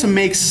you able to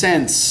make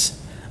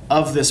sense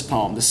of this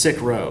poem, The Sick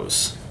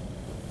Rose?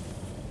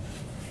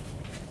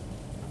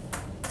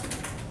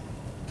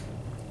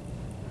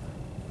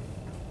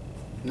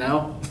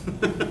 No?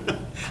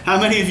 How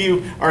many of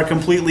you are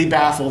completely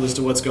baffled as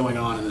to what's going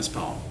on in this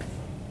poem?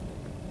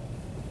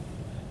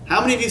 How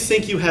many of you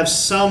think you have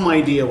some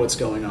idea what's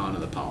going on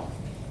in the poem?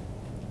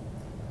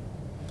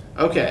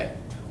 Okay.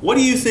 What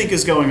do you think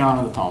is going on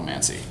in the poem,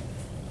 Nancy?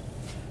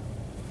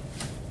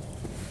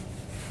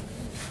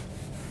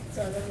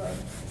 Sort of like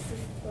sick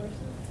person.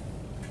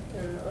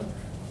 I don't know.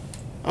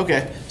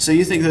 Okay, so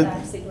you think that...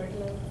 Yeah, sick right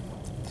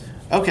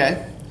now.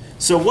 Okay.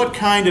 So what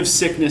kind of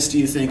sickness do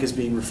you think is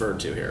being referred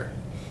to here?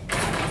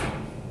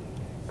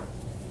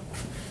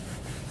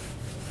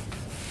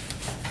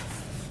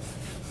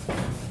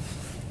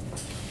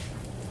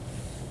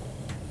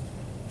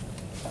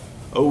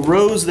 O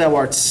rose, thou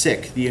art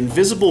sick, the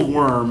invisible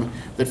worm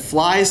that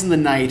flies in the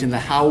night in the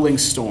howling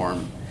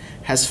storm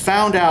has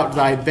found out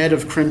thy bed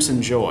of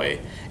crimson joy,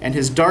 and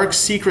his dark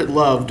secret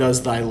love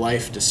does thy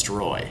life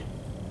destroy.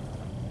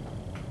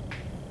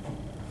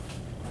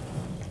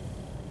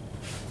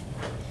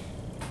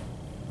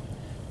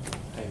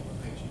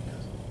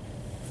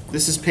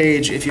 This is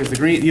page, if you have the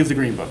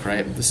green book,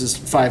 right? This is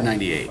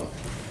 598.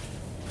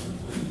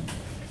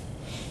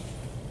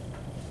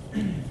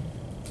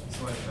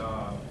 It's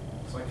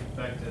like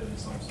infected in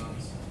some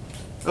sense.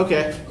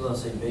 Okay. I was gonna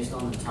say, based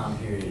on the time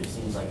period, it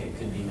seems like it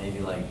could be maybe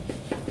like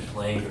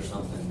plague or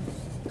something.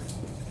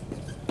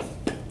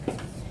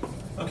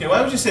 Okay,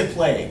 why would you say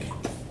plague?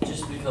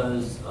 Just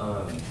because,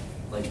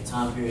 like the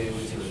time period in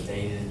which it was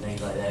dated and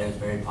things like that, it was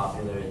very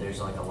popular. There's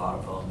like a lot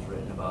of poems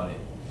written about it.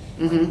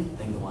 Like, I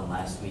think the one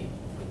last week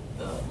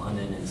with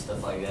London and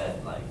stuff like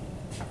that, like.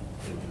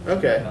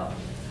 Okay. About it.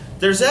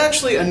 There's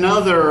actually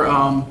another,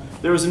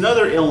 there was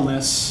another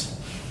illness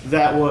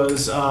that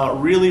was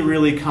really,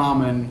 really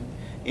common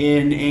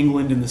in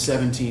England in the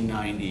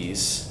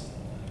 1790s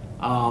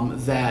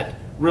that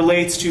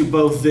relates to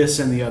both this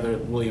and the other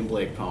William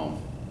Blake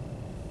poem.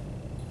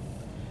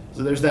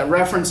 So there's that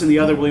reference in the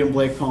other William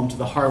Blake poem to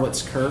the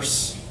harlot's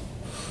curse.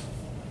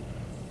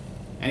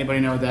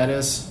 Anybody know what that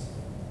is?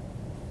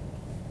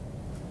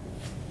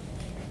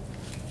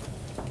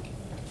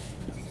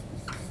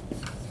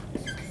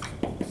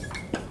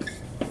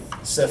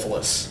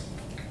 Syphilis.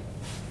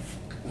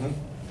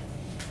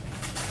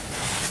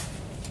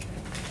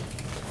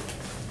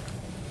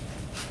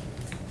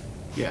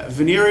 Yeah,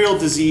 venereal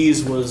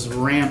disease was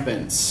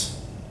rampant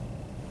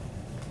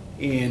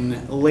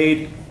in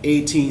late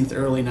 18th,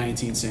 early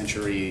 19th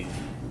century,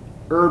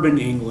 urban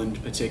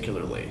England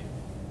particularly.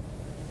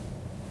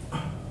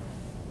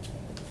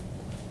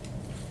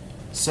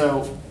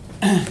 So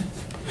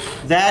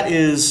that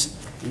is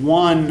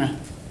one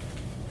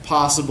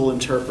possible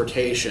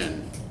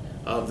interpretation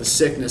of the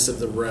sickness of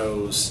the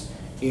rose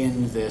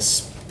in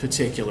this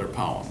particular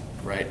poem,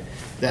 right?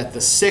 That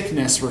the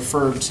sickness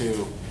referred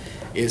to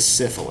is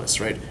syphilis,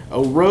 right?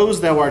 O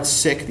rose, thou art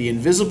sick, the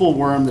invisible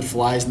worm that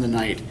flies in the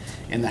night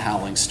in the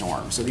howling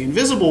storm. So the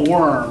invisible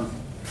worm,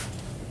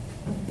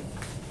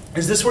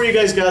 is this where you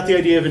guys got the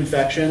idea of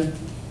infection?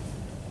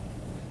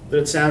 That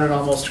it sounded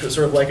almost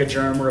sort of like a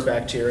germ or a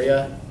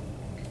bacteria?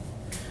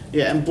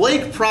 Yeah, and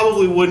Blake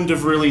probably wouldn't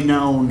have really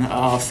known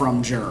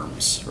from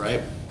germs,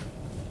 right?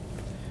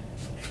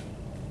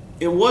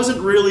 It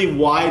wasn't really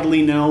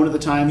widely known at the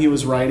time he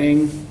was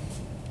writing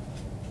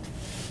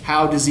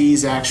how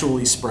disease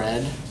actually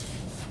spread.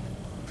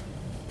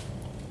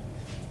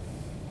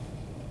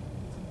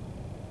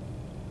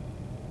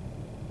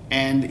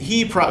 And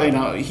he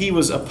probably, he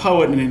was a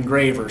poet and an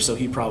engraver, so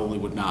he probably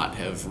would not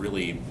have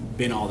really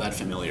been all that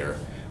familiar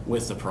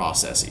with the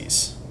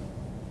processes.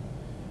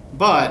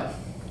 But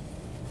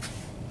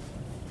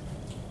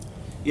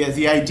yeah,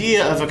 the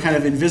idea of a kind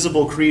of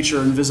invisible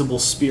creature, invisible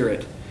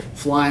spirit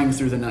flying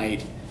through the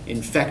night,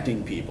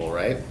 infecting people,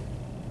 right?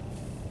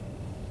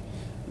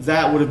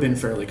 That would have been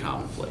fairly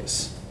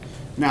commonplace.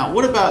 Now,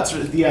 what about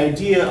sort of the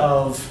idea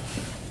of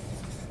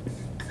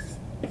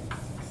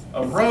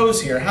a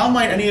rose here? How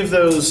might any of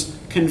those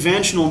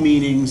conventional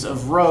meanings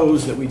of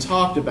rose that we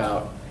talked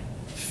about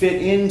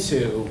fit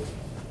into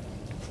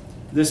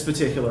this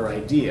particular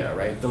idea,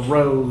 right? The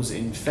rose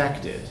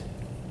infected.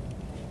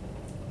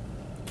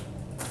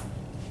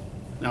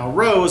 Now, a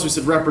rose, we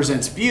said,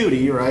 represents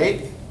beauty,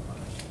 right?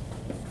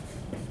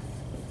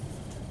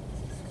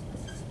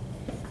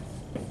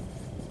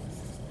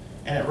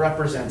 And it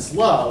represents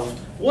love.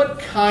 What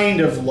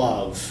kind of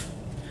love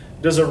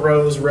does a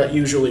rose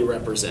usually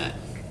represent?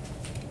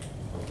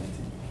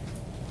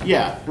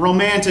 Yeah,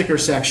 romantic or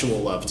sexual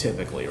love,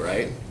 typically,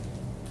 right?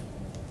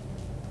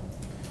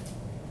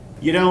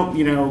 You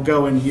don't,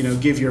 go and,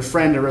 give your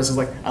friend a rose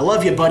like, I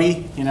love you,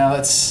 buddy.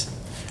 That's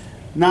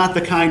not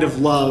the kind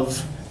of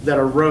love that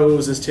a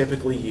rose is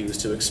typically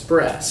used to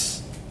express.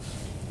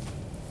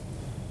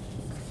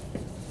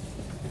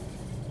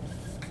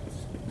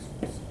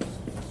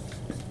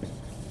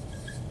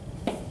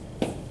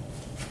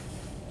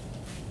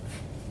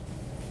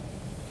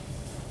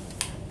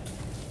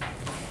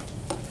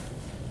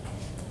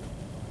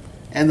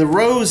 And the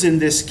rose in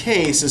this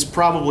case is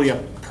probably a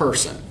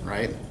person,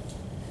 right?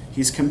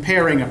 He's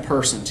comparing a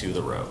person to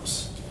the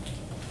rose.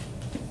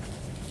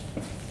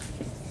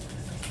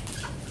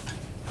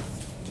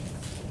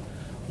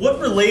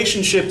 What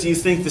relationship do you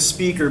think the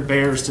speaker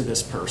bears to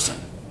this person,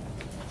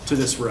 to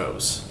this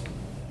rose?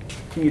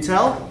 Can you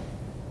tell?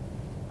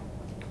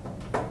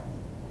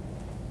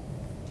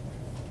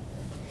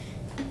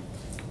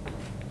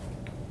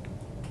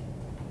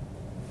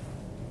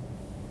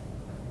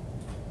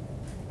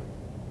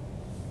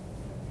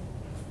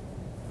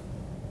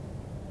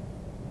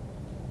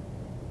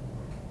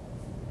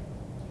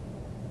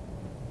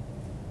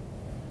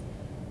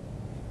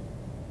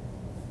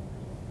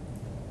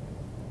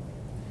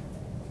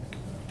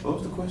 What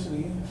was the question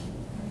again?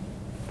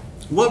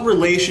 What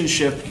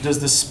relationship does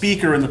the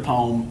speaker in the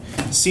poem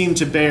seem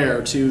to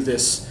bear to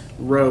this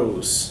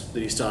rose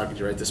that he's talking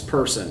to, right? This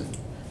person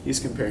he's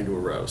comparing to a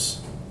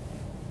rose.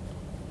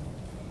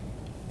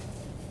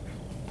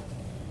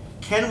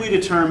 Can we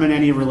determine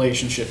any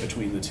relationship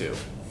between the two?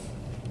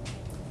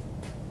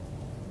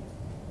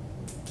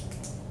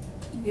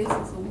 I guess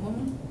it's a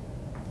woman.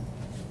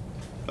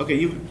 Okay,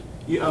 you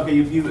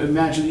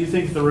imagine, you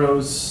think the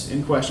rose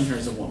in question here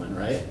is a woman,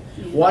 right?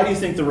 Yeah. Why do you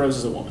think the rose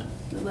is a woman?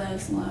 The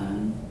last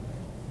line.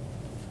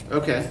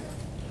 Okay.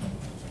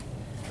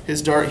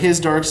 His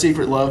dark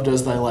secret love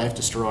does thy life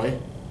destroy.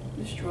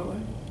 Destroy.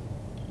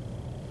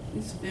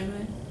 It's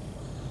feminine.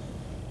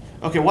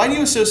 Okay, why do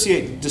you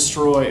associate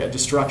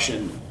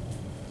destruction?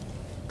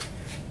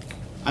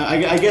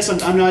 I guess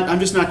I'm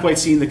just not quite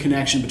seeing the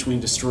connection between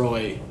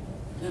destroy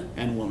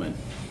and woman.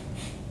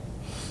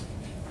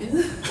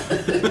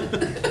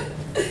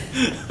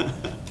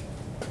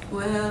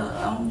 Well,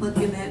 I'm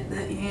looking at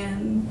the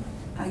end.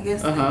 I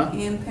guess the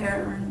end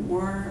pattern,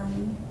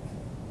 worm,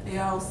 they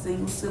all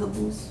single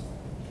syllables.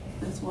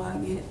 That's why I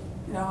get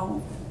it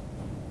all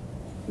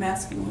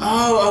masculine.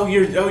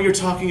 You're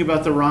talking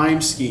about the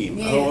rhyme scheme.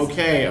 Yes. Oh,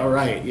 okay, all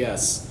right,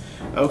 yes.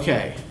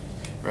 Okay,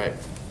 right.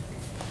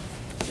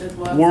 That's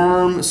why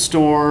Worm,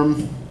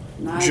 storm,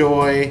 Night.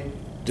 joy,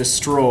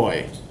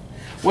 destroy.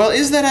 Well,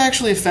 is that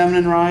actually a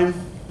feminine rhyme?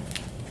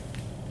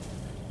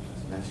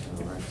 It's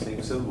masculine, right?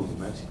 Single syllables is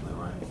masculine,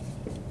 right?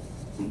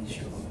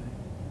 Destroy.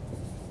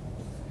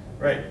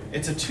 Right.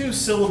 It's a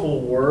two-syllable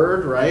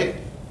word, right?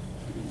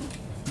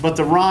 But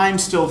the rhyme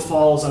still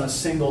falls on a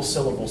single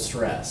syllable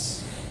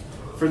stress.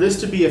 For this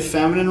to be a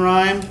feminine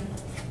rhyme,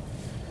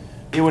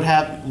 it would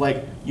have,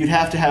 you'd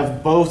have to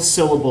have both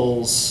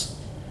syllables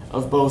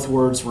of both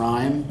words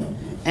rhyme,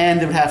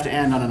 and it would have to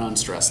end on an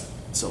unstressed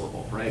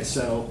syllable, right?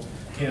 So,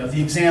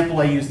 the example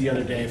I used the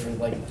other day for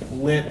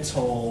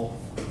little,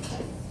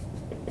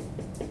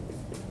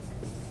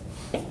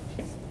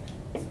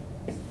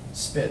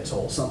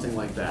 spittle, something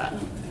like that.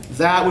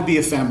 That would be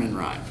a feminine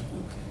rhyme.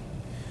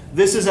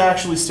 This is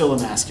actually still a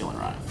masculine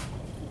rhyme.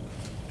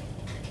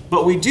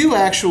 But we do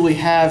actually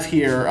have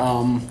here,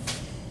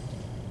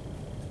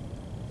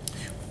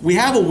 we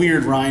have a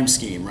weird rhyme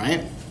scheme,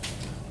 right?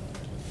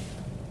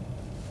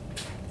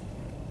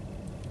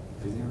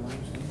 Is there a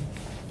rhyme scheme?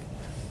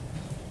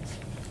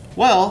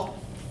 Well,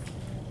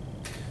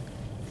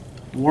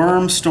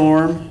 worm,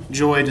 storm,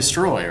 joy,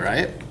 destroy,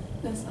 right?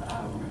 That's the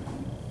I rhyme.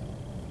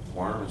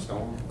 Worm and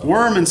storm?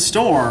 Worm and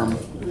storm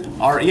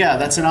are,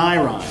 that's an I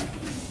rhyme.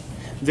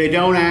 They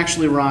don't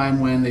actually rhyme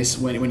when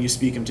you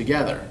speak them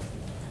together.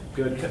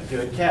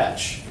 Good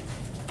catch.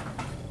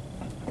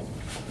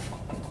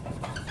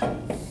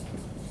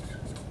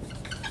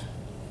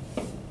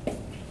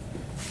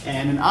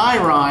 And an I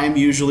rhyme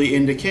usually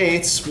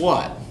indicates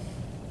what?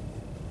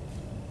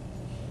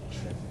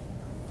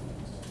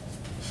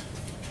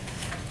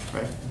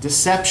 Right.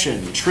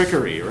 Deception,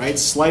 trickery, right?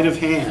 Sleight of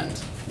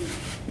hand.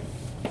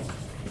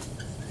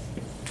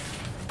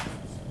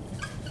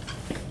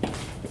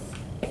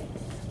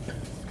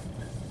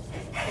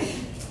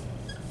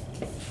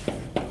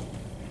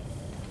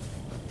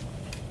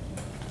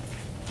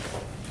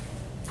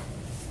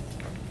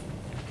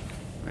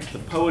 The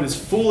poet is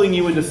fooling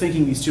you into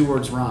thinking these two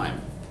words rhyme.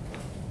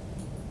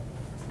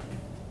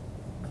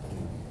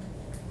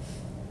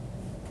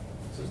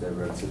 So is that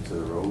relative to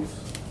the rose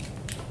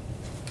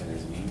and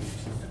its meaning?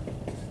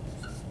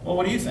 Well,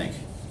 what do you think?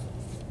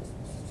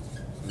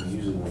 I mean,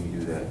 usually when you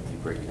do that, you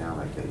break it down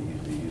like that,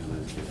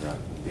 usually it's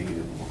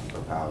indicative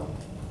of how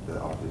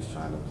the author is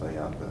trying to play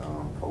out the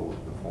poem.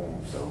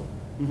 So,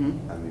 I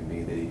mean,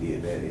 being that he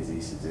did that, is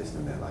he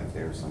suggesting that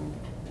there's some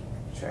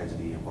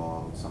tragedy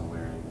involved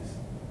somewhere in this?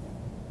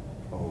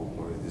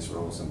 Or is this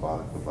rose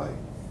symbolic of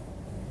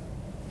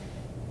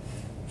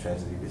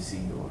tragedy,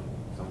 deceit, or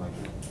something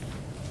like that?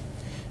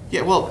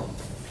 Yeah, well,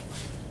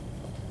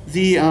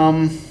 the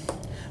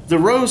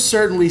rose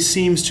certainly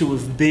seems to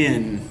have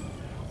been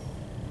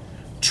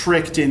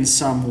tricked in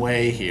some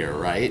way here,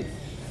 right?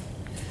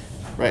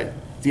 Right.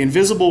 The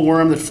invisible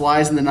worm that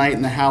flies in the night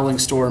in the howling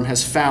storm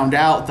has found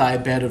out thy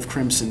bed of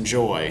crimson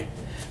joy.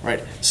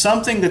 Right.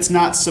 Something that's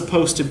not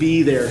supposed to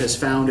be there has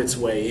found its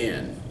way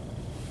in.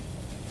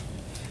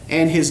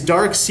 And his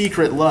dark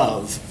secret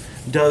love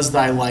does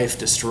thy life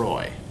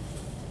destroy.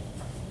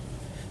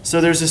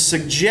 So there's a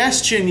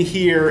suggestion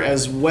here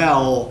as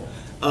well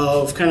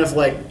of kind of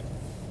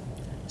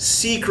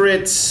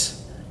secret,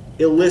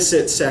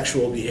 illicit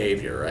sexual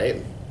behavior,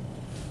 right?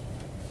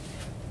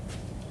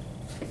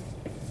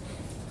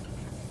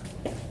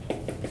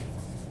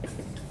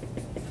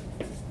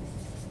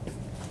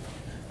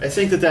 I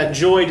think that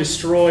joy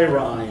destroy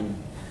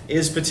rhyme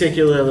is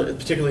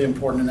particularly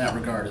important in that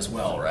regard as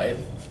well, right?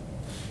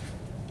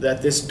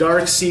 That this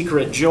dark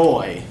secret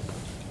joy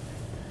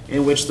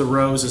in which the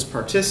rose is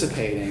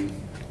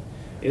participating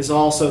is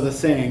also the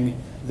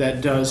thing that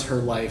does her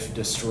life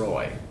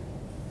destroy.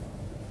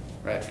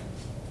 Right?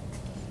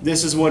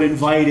 This is what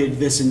invited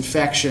this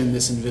infection,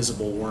 this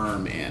invisible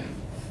worm in.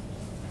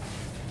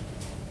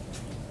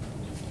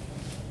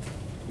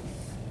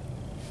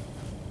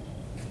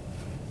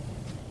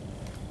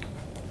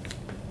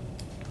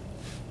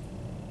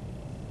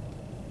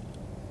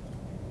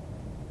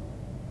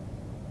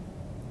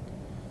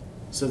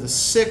 So the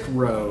sick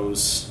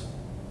rose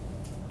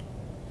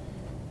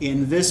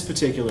in this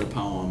particular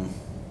poem,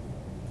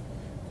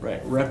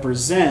 right,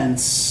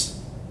 represents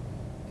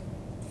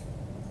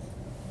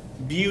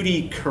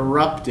beauty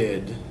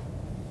corrupted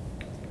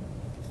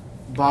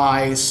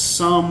by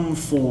some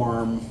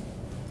form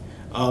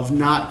of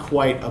not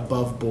quite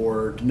above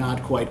board,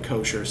 not quite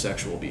kosher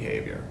sexual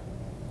behavior.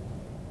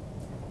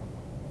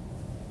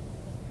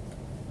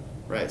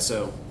 Right,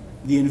 so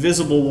the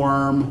invisible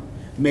worm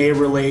may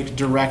relate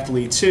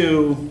directly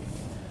to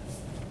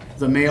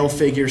the male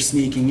figure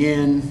sneaking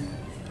in,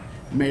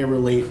 may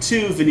relate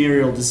to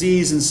venereal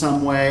disease in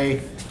some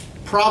way,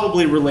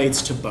 probably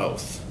relates to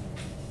both.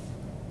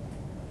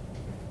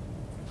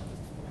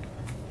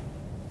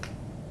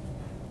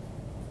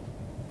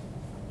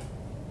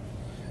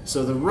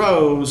 So the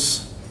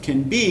rose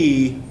can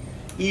be,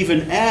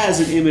 even as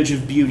an image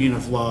of beauty and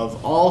of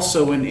love,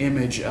 also an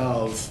image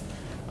of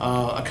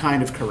a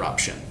kind of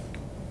corruption.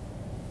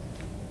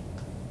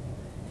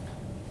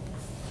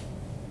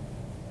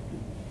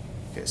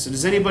 Okay, so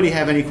does anybody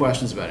have any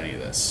questions about any of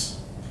this?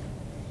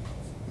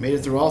 Made it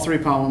through all three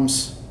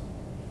poems.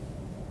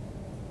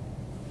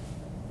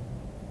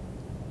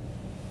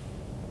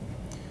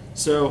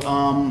 So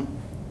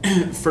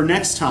for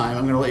next time,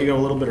 I'm going to let you go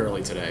a little bit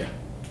early today.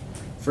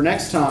 For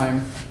next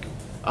time,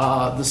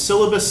 the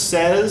syllabus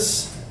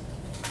says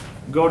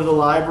go to the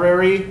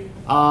library.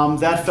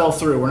 That fell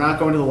through. We're not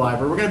going to the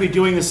library. We're going to be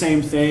doing the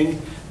same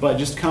thing, but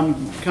just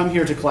come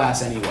here to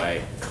class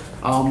anyway.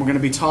 We're going to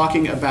be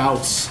talking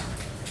about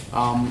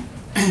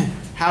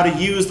how to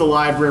use the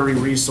library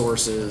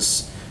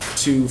resources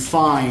to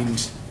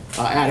find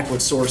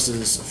adequate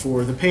sources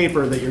for the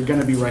paper that you're going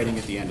to be writing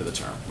at the end of the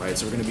term, right?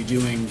 So we're going to be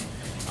doing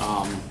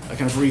a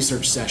kind of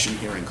research session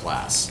here in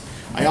class.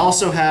 I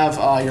also have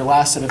your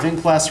last set of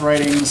in-class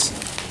writings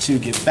to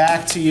give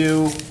back to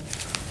you.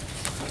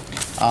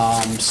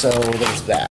 So there's that.